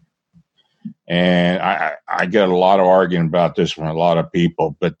belief, and I get a lot of arguing about this from a lot of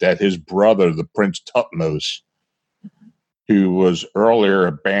people, but that his brother, the Prince Thutmose, who was earlier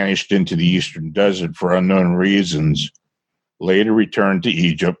banished into the Eastern Desert for unknown reasons, later returned to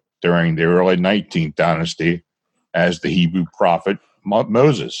Egypt during the early 19th dynasty as the Hebrew prophet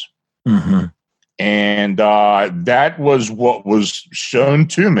Moses. Mm-hmm. And that was what was shown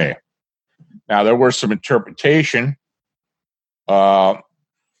to me. Now, there was some interpretation, but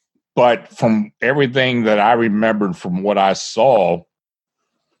from everything that I remembered from what I saw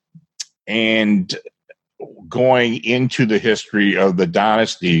and going into the history of the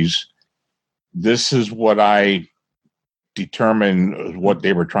dynasties, this is what I determined what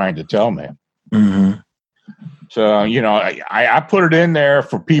they were trying to tell me. Mm-hmm. So, I put it in there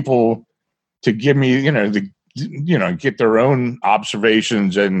for people to give me, get their own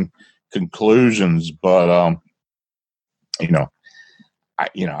observations and conclusions. But,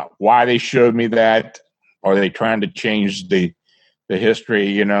 why they showed me that, are they trying to change the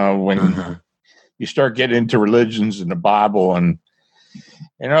history? When you start getting into religions and the Bible and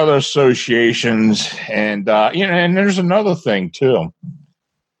other associations, and and there's another thing too.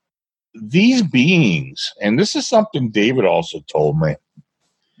 These beings, and this is something David also told me,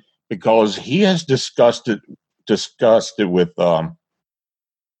 because he has discussed it with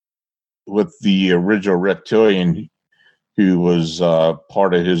the original reptilian who was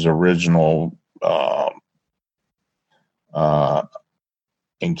part of his original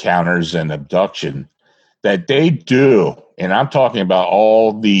encounters and abduction, that they do, and I'm talking about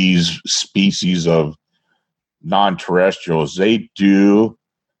all these species of non-terrestrials, they do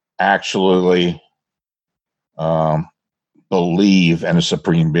actually believe in a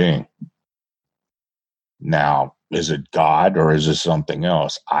supreme being. Now, is it God or is it something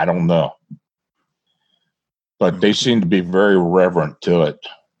else? I don't know. But they seem to be very reverent to it.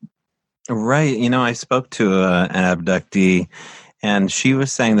 Right. I spoke to an abductee, and she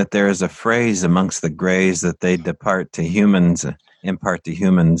was saying that there is a phrase amongst the Greys that they impart to humans. And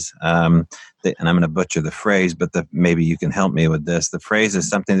I'm going to butcher the phrase, but maybe you can help me with this. The phrase is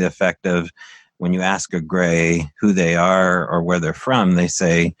something to the effect of, when you ask a Grey who they are or where they're from, they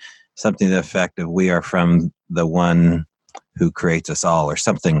say something to the effect of, we are from the one who creates us all, or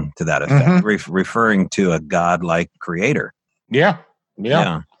something to that effect, referring to a godlike creator. Yeah.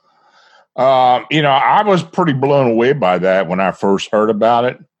 I was pretty blown away by that when I first heard about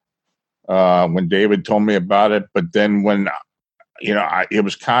it, when David told me about it. But then when, it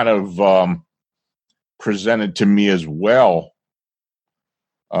was kind of presented to me as well.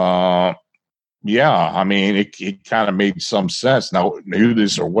 It kind of made some sense. Now, who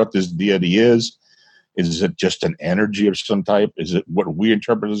this or what this deity is it just an energy of some type? Is it what we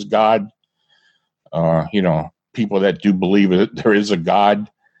interpret as God? People that do believe that there is a God.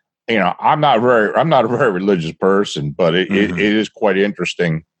 I'm not a very religious person, but it is quite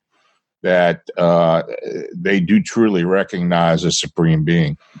interesting that they do truly recognize a supreme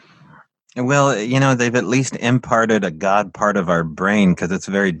being. Well, they've at least imparted a God part of our brain, because it's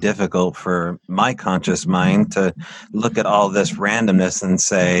very difficult for my conscious mind to look at all this randomness and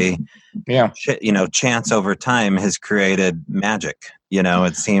say, chance over time has created magic.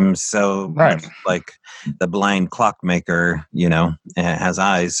 It seems so much like the blind clockmaker, has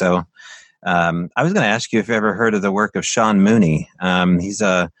eyes. So I was going to ask you if you ever heard of the work of Sean Mooney. He's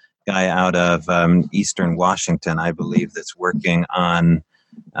a guy out of Eastern Washington, I believe, that's working on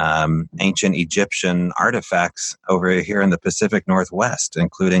ancient Egyptian artifacts over here in the Pacific Northwest,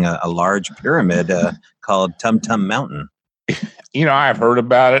 including a large pyramid called Tum Tum Mountain. I've heard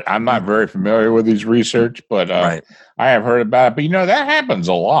about it. I'm not very familiar with his research, but I have heard about it. But that happens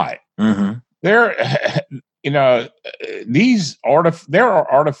a lot. Mm-hmm. There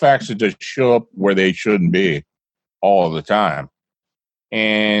are artifacts that just show up where they shouldn't be all the time,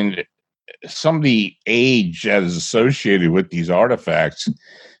 and some of the age that is associated with these artifacts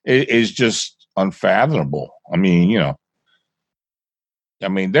is just unfathomable.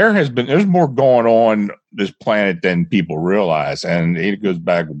 There's more going on this planet than people realize, and it goes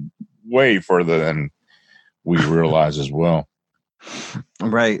back way further than we realize as well.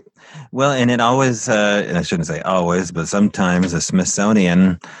 Right. Well, and it always, and I shouldn't say always, but sometimes the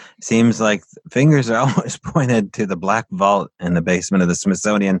Smithsonian seems like fingers are always pointed to the black vault in the basement of the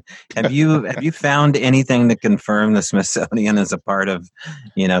Smithsonian. Have you found anything to confirm the Smithsonian is a part of,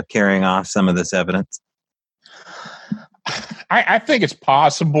 carrying off some of this evidence? I think it's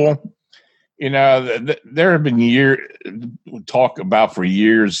possible. There have been talk about for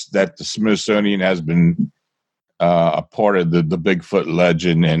years that the Smithsonian has been a part of the Bigfoot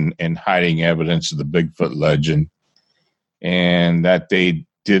legend and hiding evidence of the Bigfoot legend, and that they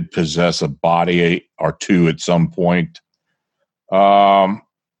did possess a body or two at some point. I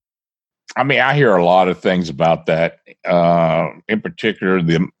hear a lot of things about that. In particular,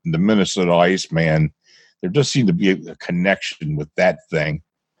 the Minnesota Iceman. There just seemed to be a connection with that thing,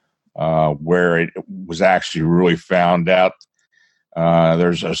 where it was actually really found out.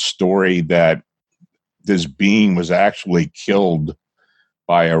 There's a story that this being was actually killed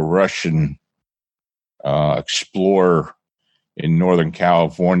by a Russian explorer in Northern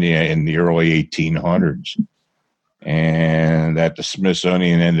California in the early 1800s, and that the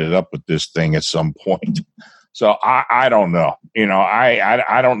Smithsonian ended up with this thing at some point. So I don't know.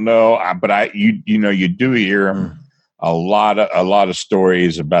 I don't know, but you do hear a lot of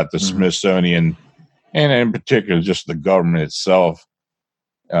stories about the Smithsonian, and in particular just the government itself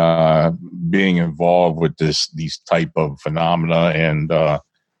being involved with these type of phenomena, and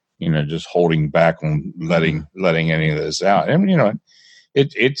just holding back on letting any of this out. And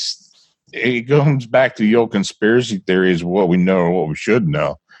it goes back to the old conspiracy theories of what we know or what we should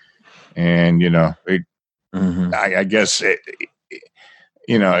know, and I guess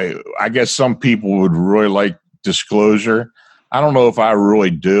I guess some people would really like disclosure. I don't know if I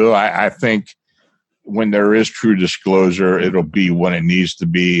really do. I think when there is true disclosure, it'll be when it needs to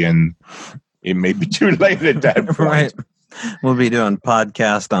be, and it may be too late at that point. Right. We'll be doing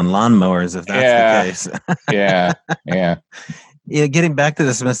podcast on lawnmowers if that's the case. Yeah. Yeah, getting back to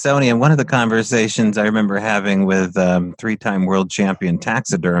the Smithsonian, one of the conversations I remember having with three-time world champion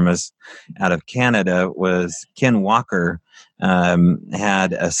taxidermist out of Canada was Ken Walker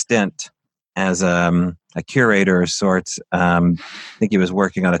had a stint as a curator of sorts. I think he was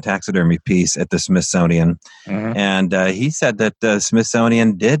working on a taxidermy piece at the Smithsonian. Mm-hmm. And he said that the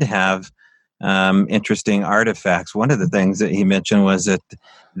Smithsonian did have interesting artifacts. One of the things that he mentioned was that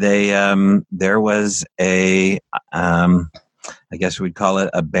there was I guess we'd call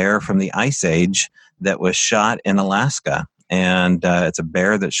it a bear from the Ice Age that was shot in Alaska. And it's a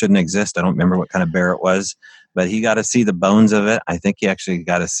bear that shouldn't exist. I don't remember what kind of bear it was, but he got to see the bones of it. I think he actually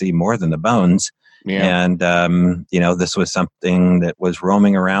got to see more than the bones. Yeah. And, this was something that was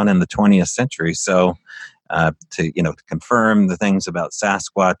roaming around in the 20th century. So to confirm the things about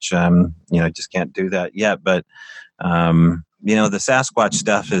Sasquatch, just can't do that yet. But, the Sasquatch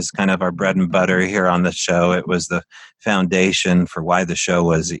stuff is kind of our bread and butter here on the show. It was the foundation for why the show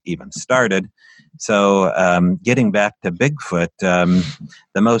was even started. So getting back to Bigfoot,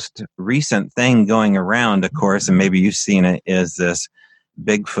 the most recent thing going around, of course, and maybe you've seen it, is this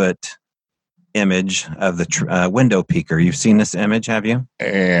Bigfoot image of the window peeker. You've seen this image, have you?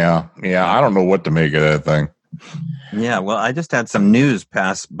 Yeah. I don't know what to make of that thing. Yeah, well, I just had some news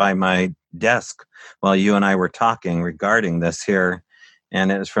pass by my desk while you and I were talking regarding this here,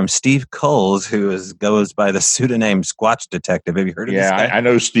 and it was from Steve Coles, who goes by the pseudonym Squatch Detective. Have you heard of this guy? Yeah, I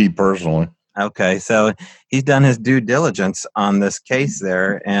know Steve personally. Okay, so he's done his due diligence on this case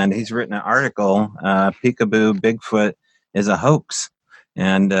there, and he's written an article, Peekaboo Bigfoot is a Hoax,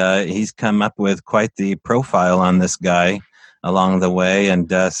 and he's come up with quite the profile on this guy along the way,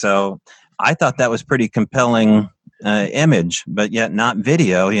 and so I thought that was pretty compelling image, but yet not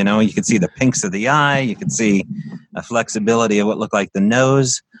video. You could see the pinks of the eye. You could see a flexibility of what looked like the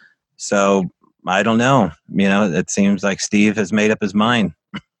nose. So I don't know. It seems like Steve has made up his mind.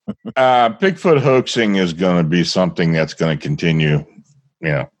 Bigfoot hoaxing is going to be something that's going to continue.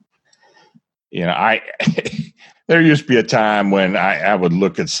 I there used to be a time when I would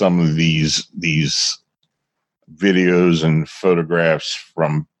look at some of these videos and photographs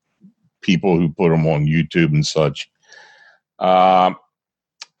from people who put them on YouTube and such. Now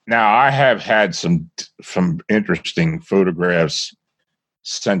I have had some interesting photographs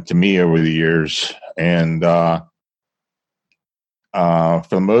sent to me over the years, and for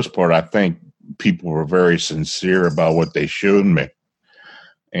the most part, I think people were very sincere about what they showed me,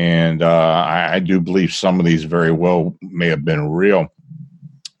 and I do believe some of these very well may have been real.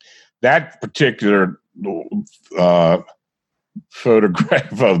 That particular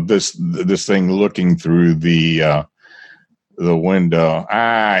photograph of this thing looking through the window,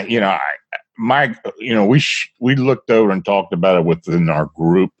 we looked over and talked about it within our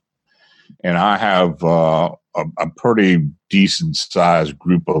group, and I have a pretty decent sized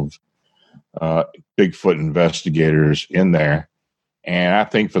group of Bigfoot investigators in there, and I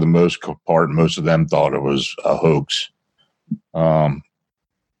think for the most part, most of them thought it was a hoax.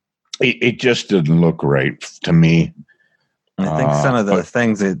 It just didn't look right to me. I think some of the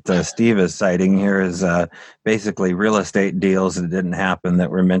things that Steve is citing here is basically real estate deals that didn't happen that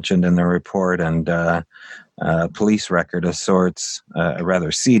were mentioned in the report, and police record of sorts, a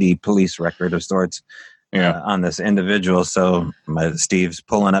rather seedy police record of sorts on this individual. So Steve's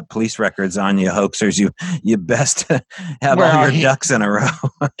pulling up police records on you, hoaxers. You best have all your ducks in a row.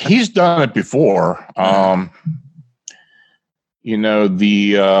 He's done it before. The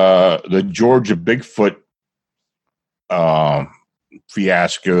Georgia Bigfoot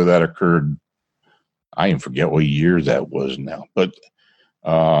fiasco that occurred, I even forget what year that was now, but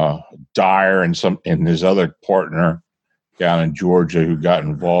Dyer and his other partner down in Georgia who got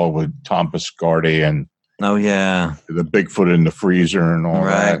involved with Tom Piscardi and the Bigfoot in the freezer and all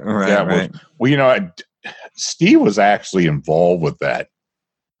that. Right. Steve was actually involved with that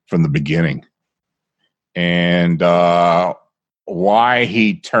from the beginning, and why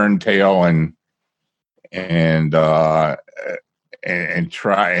he turned tail and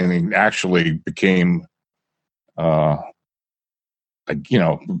try and actually became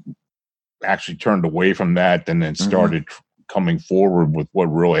actually turned away from that and then started coming forward with what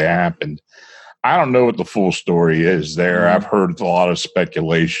really happened. I don't know what the full story is there. I've heard a lot of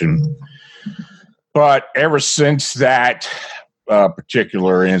speculation, but ever since that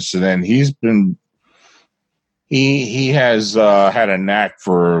particular incident, he has had a knack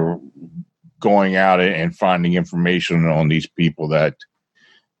for going out and finding information on these people that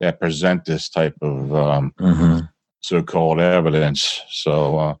present this type of so-called evidence.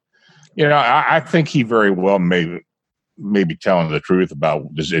 So, I think he very well may maybe telling the truth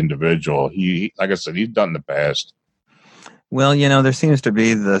about this individual. He, like I said, he's done in the past. Well, there seems to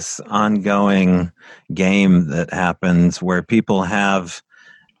be this ongoing game that happens where people have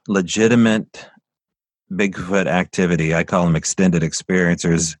legitimate Bigfoot activity. I call them extended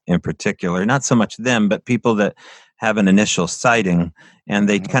experiencers in particular. Not so much them, but people that have an initial sighting and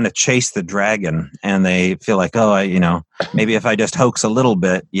they kind of chase the dragon and they feel like, maybe if I just hoax a little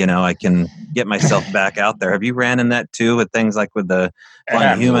bit, I can get myself back out there. Have you ran in that too with things like with the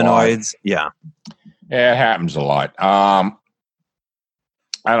flying humanoids? Yeah. Yeah, it happens a lot. I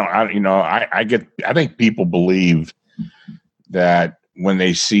think people believe that when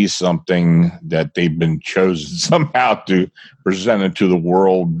they see something that they've been chosen somehow to present it to the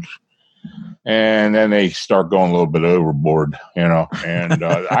world, and then they start going a little bit overboard, and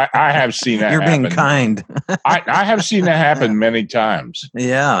I have seen that You're happen. Being kind. I have seen that happen many times.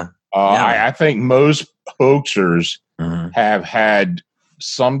 Yeah. I think most hoaxers have had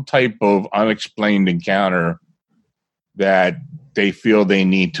some type of unexplained encounter that they feel they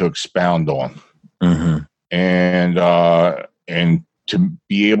need to expound on. And to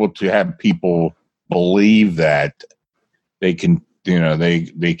be able to have people believe that, they can,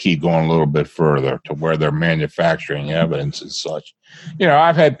 they keep going a little bit further to where they're manufacturing evidence and such.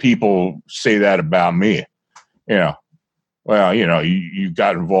 I've had people say that about me. Well, you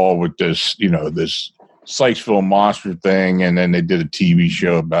got involved with this, this Sykesville monster thing, and then they did a TV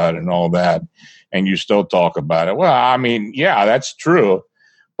show about it and all that, and you still talk about it. Well, I mean, yeah, that's true,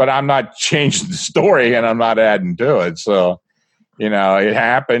 but I'm not changing the story and I'm not adding to it. So, it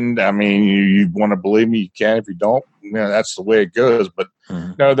happened. I mean, you want to believe me, you can. If you don't, that's the way it goes. But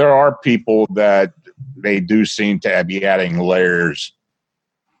there are people that they do seem to be adding layers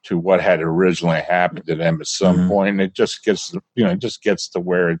to what had originally happened to them at some point, and it just gets to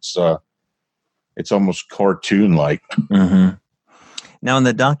where it's almost cartoon like. Now, in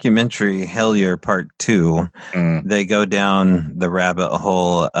the documentary Hellier Part 2, they go down the rabbit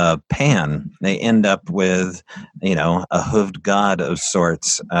hole of Pan. They end up with, a hooved god of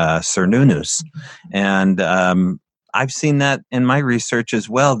sorts, Cernunnos. And I've seen that in my research as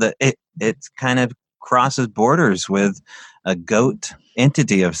well, that it kind of crosses borders with a goat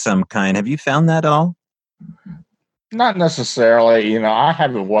entity of some kind. Have you found that at all? Not necessarily. I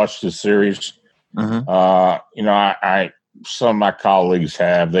haven't watched the series. Some of my colleagues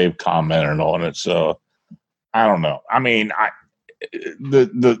they've commented on it, so I don't know. I mean,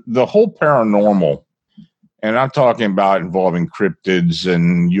 the whole paranormal, and I'm talking about involving cryptids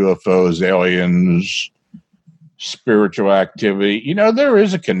and UFOs, aliens, spiritual activity. There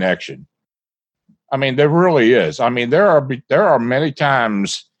is a connection. I mean, there really is. I mean, there are many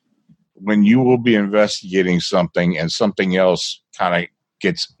times when you will be investigating something and something else kind of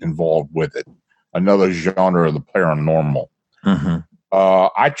gets involved with it. Another genre of the paranormal.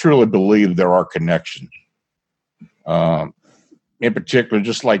 I truly believe there are connections. In particular,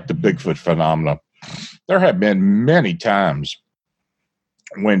 just like the Bigfoot phenomena, there have been many times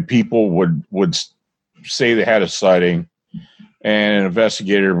when people would say they had a sighting, and an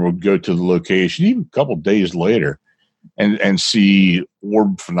investigator would go to the location, even a couple of days later, and see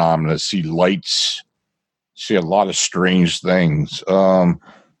orb phenomena, see lights, see a lot of strange things.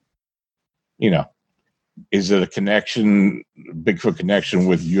 Is it a connection, Bigfoot connection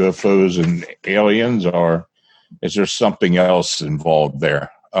with UFOs and aliens, or is there something else involved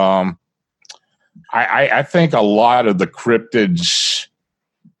there? I think a lot of the cryptids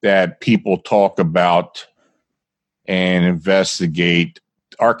that people talk about and investigate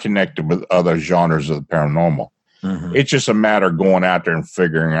are connected with other genres of the paranormal. It's just a matter of going out there and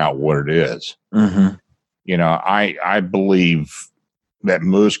figuring out what it is. I believe that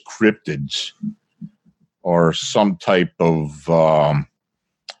most cryptids or some type of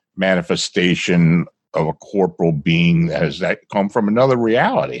manifestation of a corporal being that come from another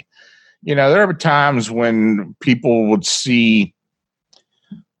reality. There are times when people would see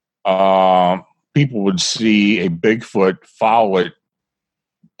a Bigfoot, follow it,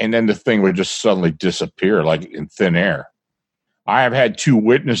 and then the thing would just suddenly disappear like in thin air. I have had 2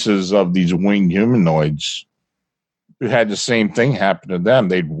 witnesses of these winged humanoids who had the same thing happen to them.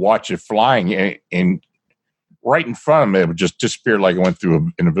 They'd watch it flying and right in front of them, it would just disappear like it went through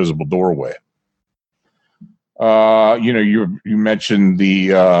an invisible doorway. You mentioned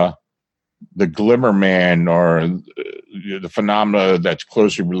the Glimmer Man, or the phenomena that's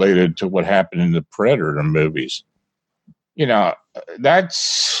closely related to what happened in the Predator movies.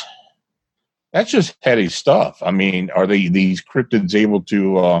 That's just heady stuff. I mean, are these cryptids able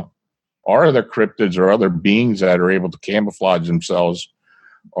to? Are there cryptids or other beings that are able to camouflage themselves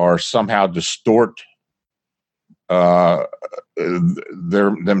or somehow distort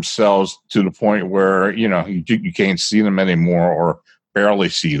themselves to the point where you can't see them anymore or barely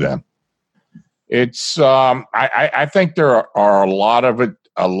see them. It's I think there are a lot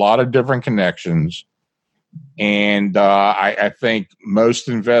of different connections, and I think most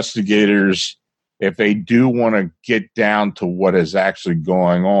investigators, if they do want to get down to what is actually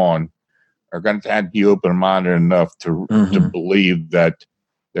going on, are going to have to be open-minded enough to believe that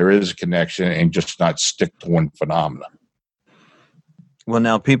there is a connection and just not stick to one phenomenon. Well,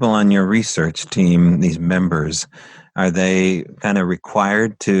 now people on your research team, these members, are they kind of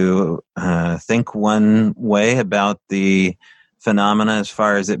required to think one way about the phenomena as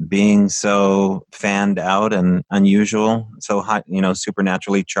far as it being so fanned out and unusual, so hot,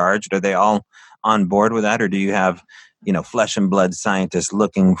 supernaturally charged? Are they all on board with that, or do you have, flesh and blood scientists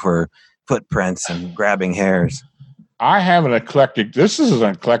looking for footprints and grabbing hairs? I have this is an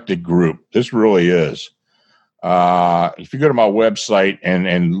eclectic group. This really is. If you go to my website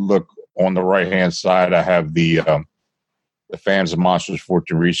and look on the right-hand side, I have the Phantoms and Monsters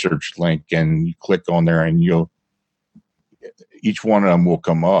Fortean Research link, and you click on there and each one of them will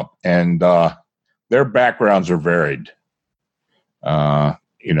come up, and their backgrounds are varied. I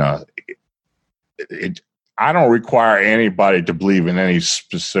don't require anybody to believe in any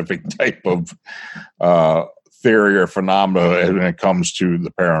specific type of theory or phenomena when it comes to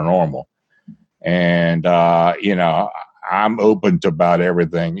the paranormal. And, I'm open to about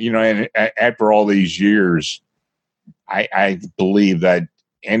everything, and after all these years, I believe that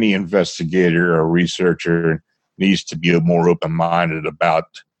any investigator or researcher needs to be more open-minded about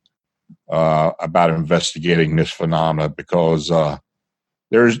investigating this phenomena, because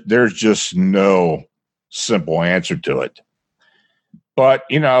there's just no simple answer to it. But,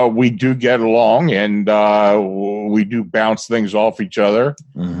 we do get along, and we do bounce things off each other.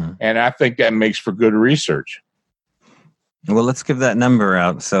 Mm-hmm. And I think that makes for good research. Well, let's give that number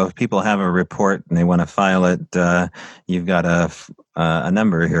out. So if people have a report and they want to file it, you've got a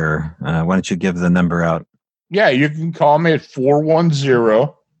number here. Why don't you give the number out? Yeah, you can call me at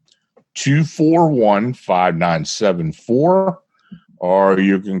 410-241-5974. Or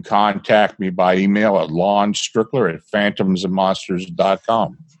you can contact me by email at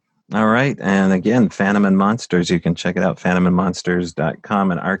lonstrickler@phantomsandmonsters.com. All right. And again, Phantom and Monsters, you can check it out,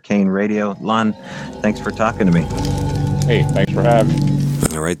 phantomandmonsters.com, and Arcane Radio. Lon, thanks for talking to me. Hey, thanks for having me.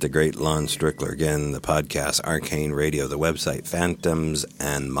 All right, the great Lon Strickler. Again, the podcast, Arcane Radio, the website, Phantoms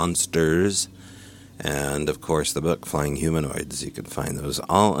and Monsters, and, of course, the book, Flying Humanoids. You can find those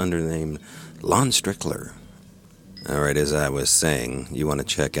all under the name Lon Strickler. All right, as I was saying, you want to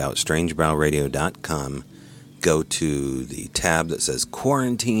check out strangebrowradio.com. Go to the tab that says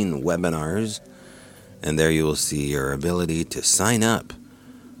Quarantine Webinars, and there you will see your ability to sign up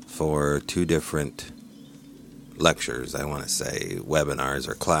for 2 different lectures, I want to say, webinars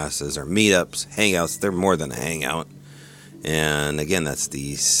or classes or meetups, hangouts. They're more than a hangout. And again, that's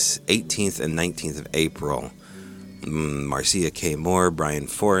the 18th and 19th of April. Marcia K. Moore, Brian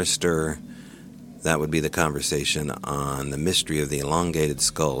Forrester. That would be the conversation on the mystery of the elongated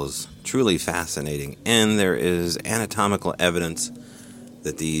skulls. Truly fascinating. And there is anatomical evidence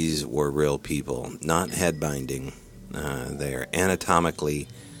that these were real people, not head binding. They are anatomically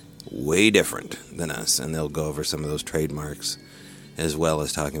way different than us. And they'll go over some of those trademarks, as well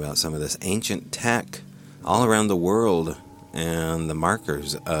as talking about some of this ancient tech all around the world and the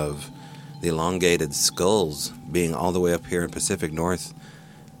markers of the elongated skulls being all the way up here in Pacific Northwest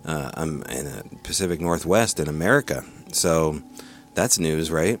in America. So that's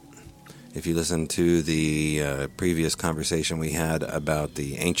news, right? If you listen to the previous conversation we had about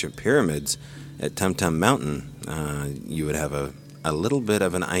the ancient pyramids at Tum Tum Mountain, you would have a little bit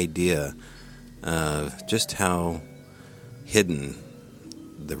of an idea of just how hidden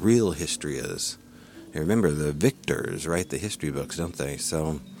the real history is. And remember, the victors write the history books, don't they?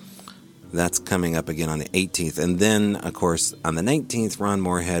 So that's coming up again on the 18th. And then, of course, on the 19th, Ron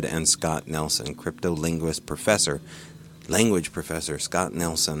Moorhead and Scott Nelson, cryptolinguist professor, language professor Scott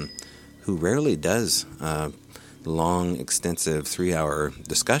Nelson, who rarely does long, extensive 3-hour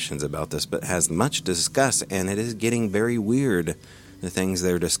discussions about this, but has much to discuss, and it is getting very weird, the things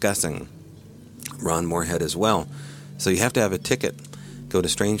they're discussing. Ron Moorhead as well. So you have to have a ticket. Go to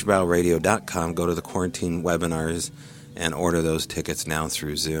strangebrowradio.com, go to the quarantine webinars, and order those tickets now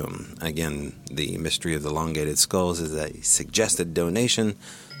through Zoom. Again, the Mystery of the Elongated Skulls is a suggested donation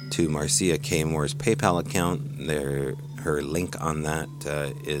to Marcia K. Moore's PayPal account. Her link on that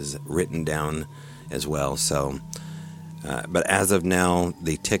is written down as well. So, but as of now,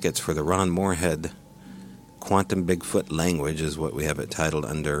 the tickets for the Ron Moorhead Quantum Bigfoot Language is what we have it titled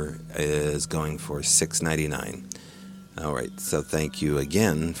under, is going for $6.99. All right, so thank you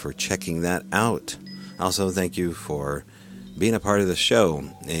again for checking that out. Also, thank you for being a part of the show.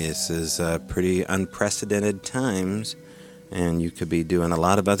 This is pretty unprecedented times, and you could be doing a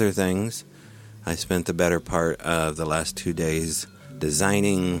lot of other things. I spent the better part of the last 2 days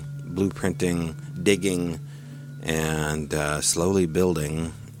designing, blueprinting, digging, and slowly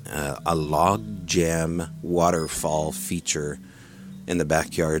building a log jam waterfall feature in the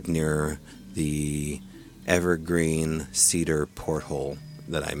backyard near the evergreen cedar porthole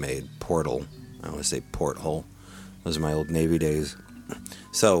that I made. Portal. I always say porthole. Those are my old Navy days.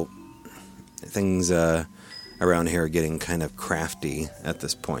 So, things around here are getting kind of crafty at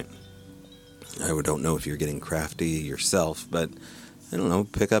this point. I don't know if you're getting crafty yourself, but I don't know,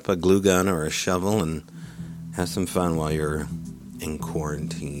 pick up a glue gun or a shovel and have some fun while you're in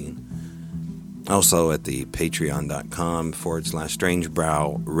quarantine. Also at the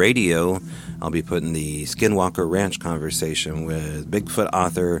patreon.com/strangebrow radio, I'll be putting the Skinwalker Ranch conversation with Bigfoot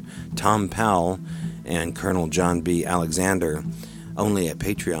author Tom Powell and Colonel John B. Alexander only at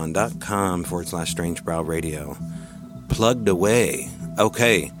patreon.com/strangebrow radio. Plugged away.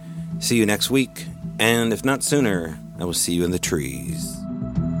 Okay, see you next week, and if not sooner, I will see you in the trees.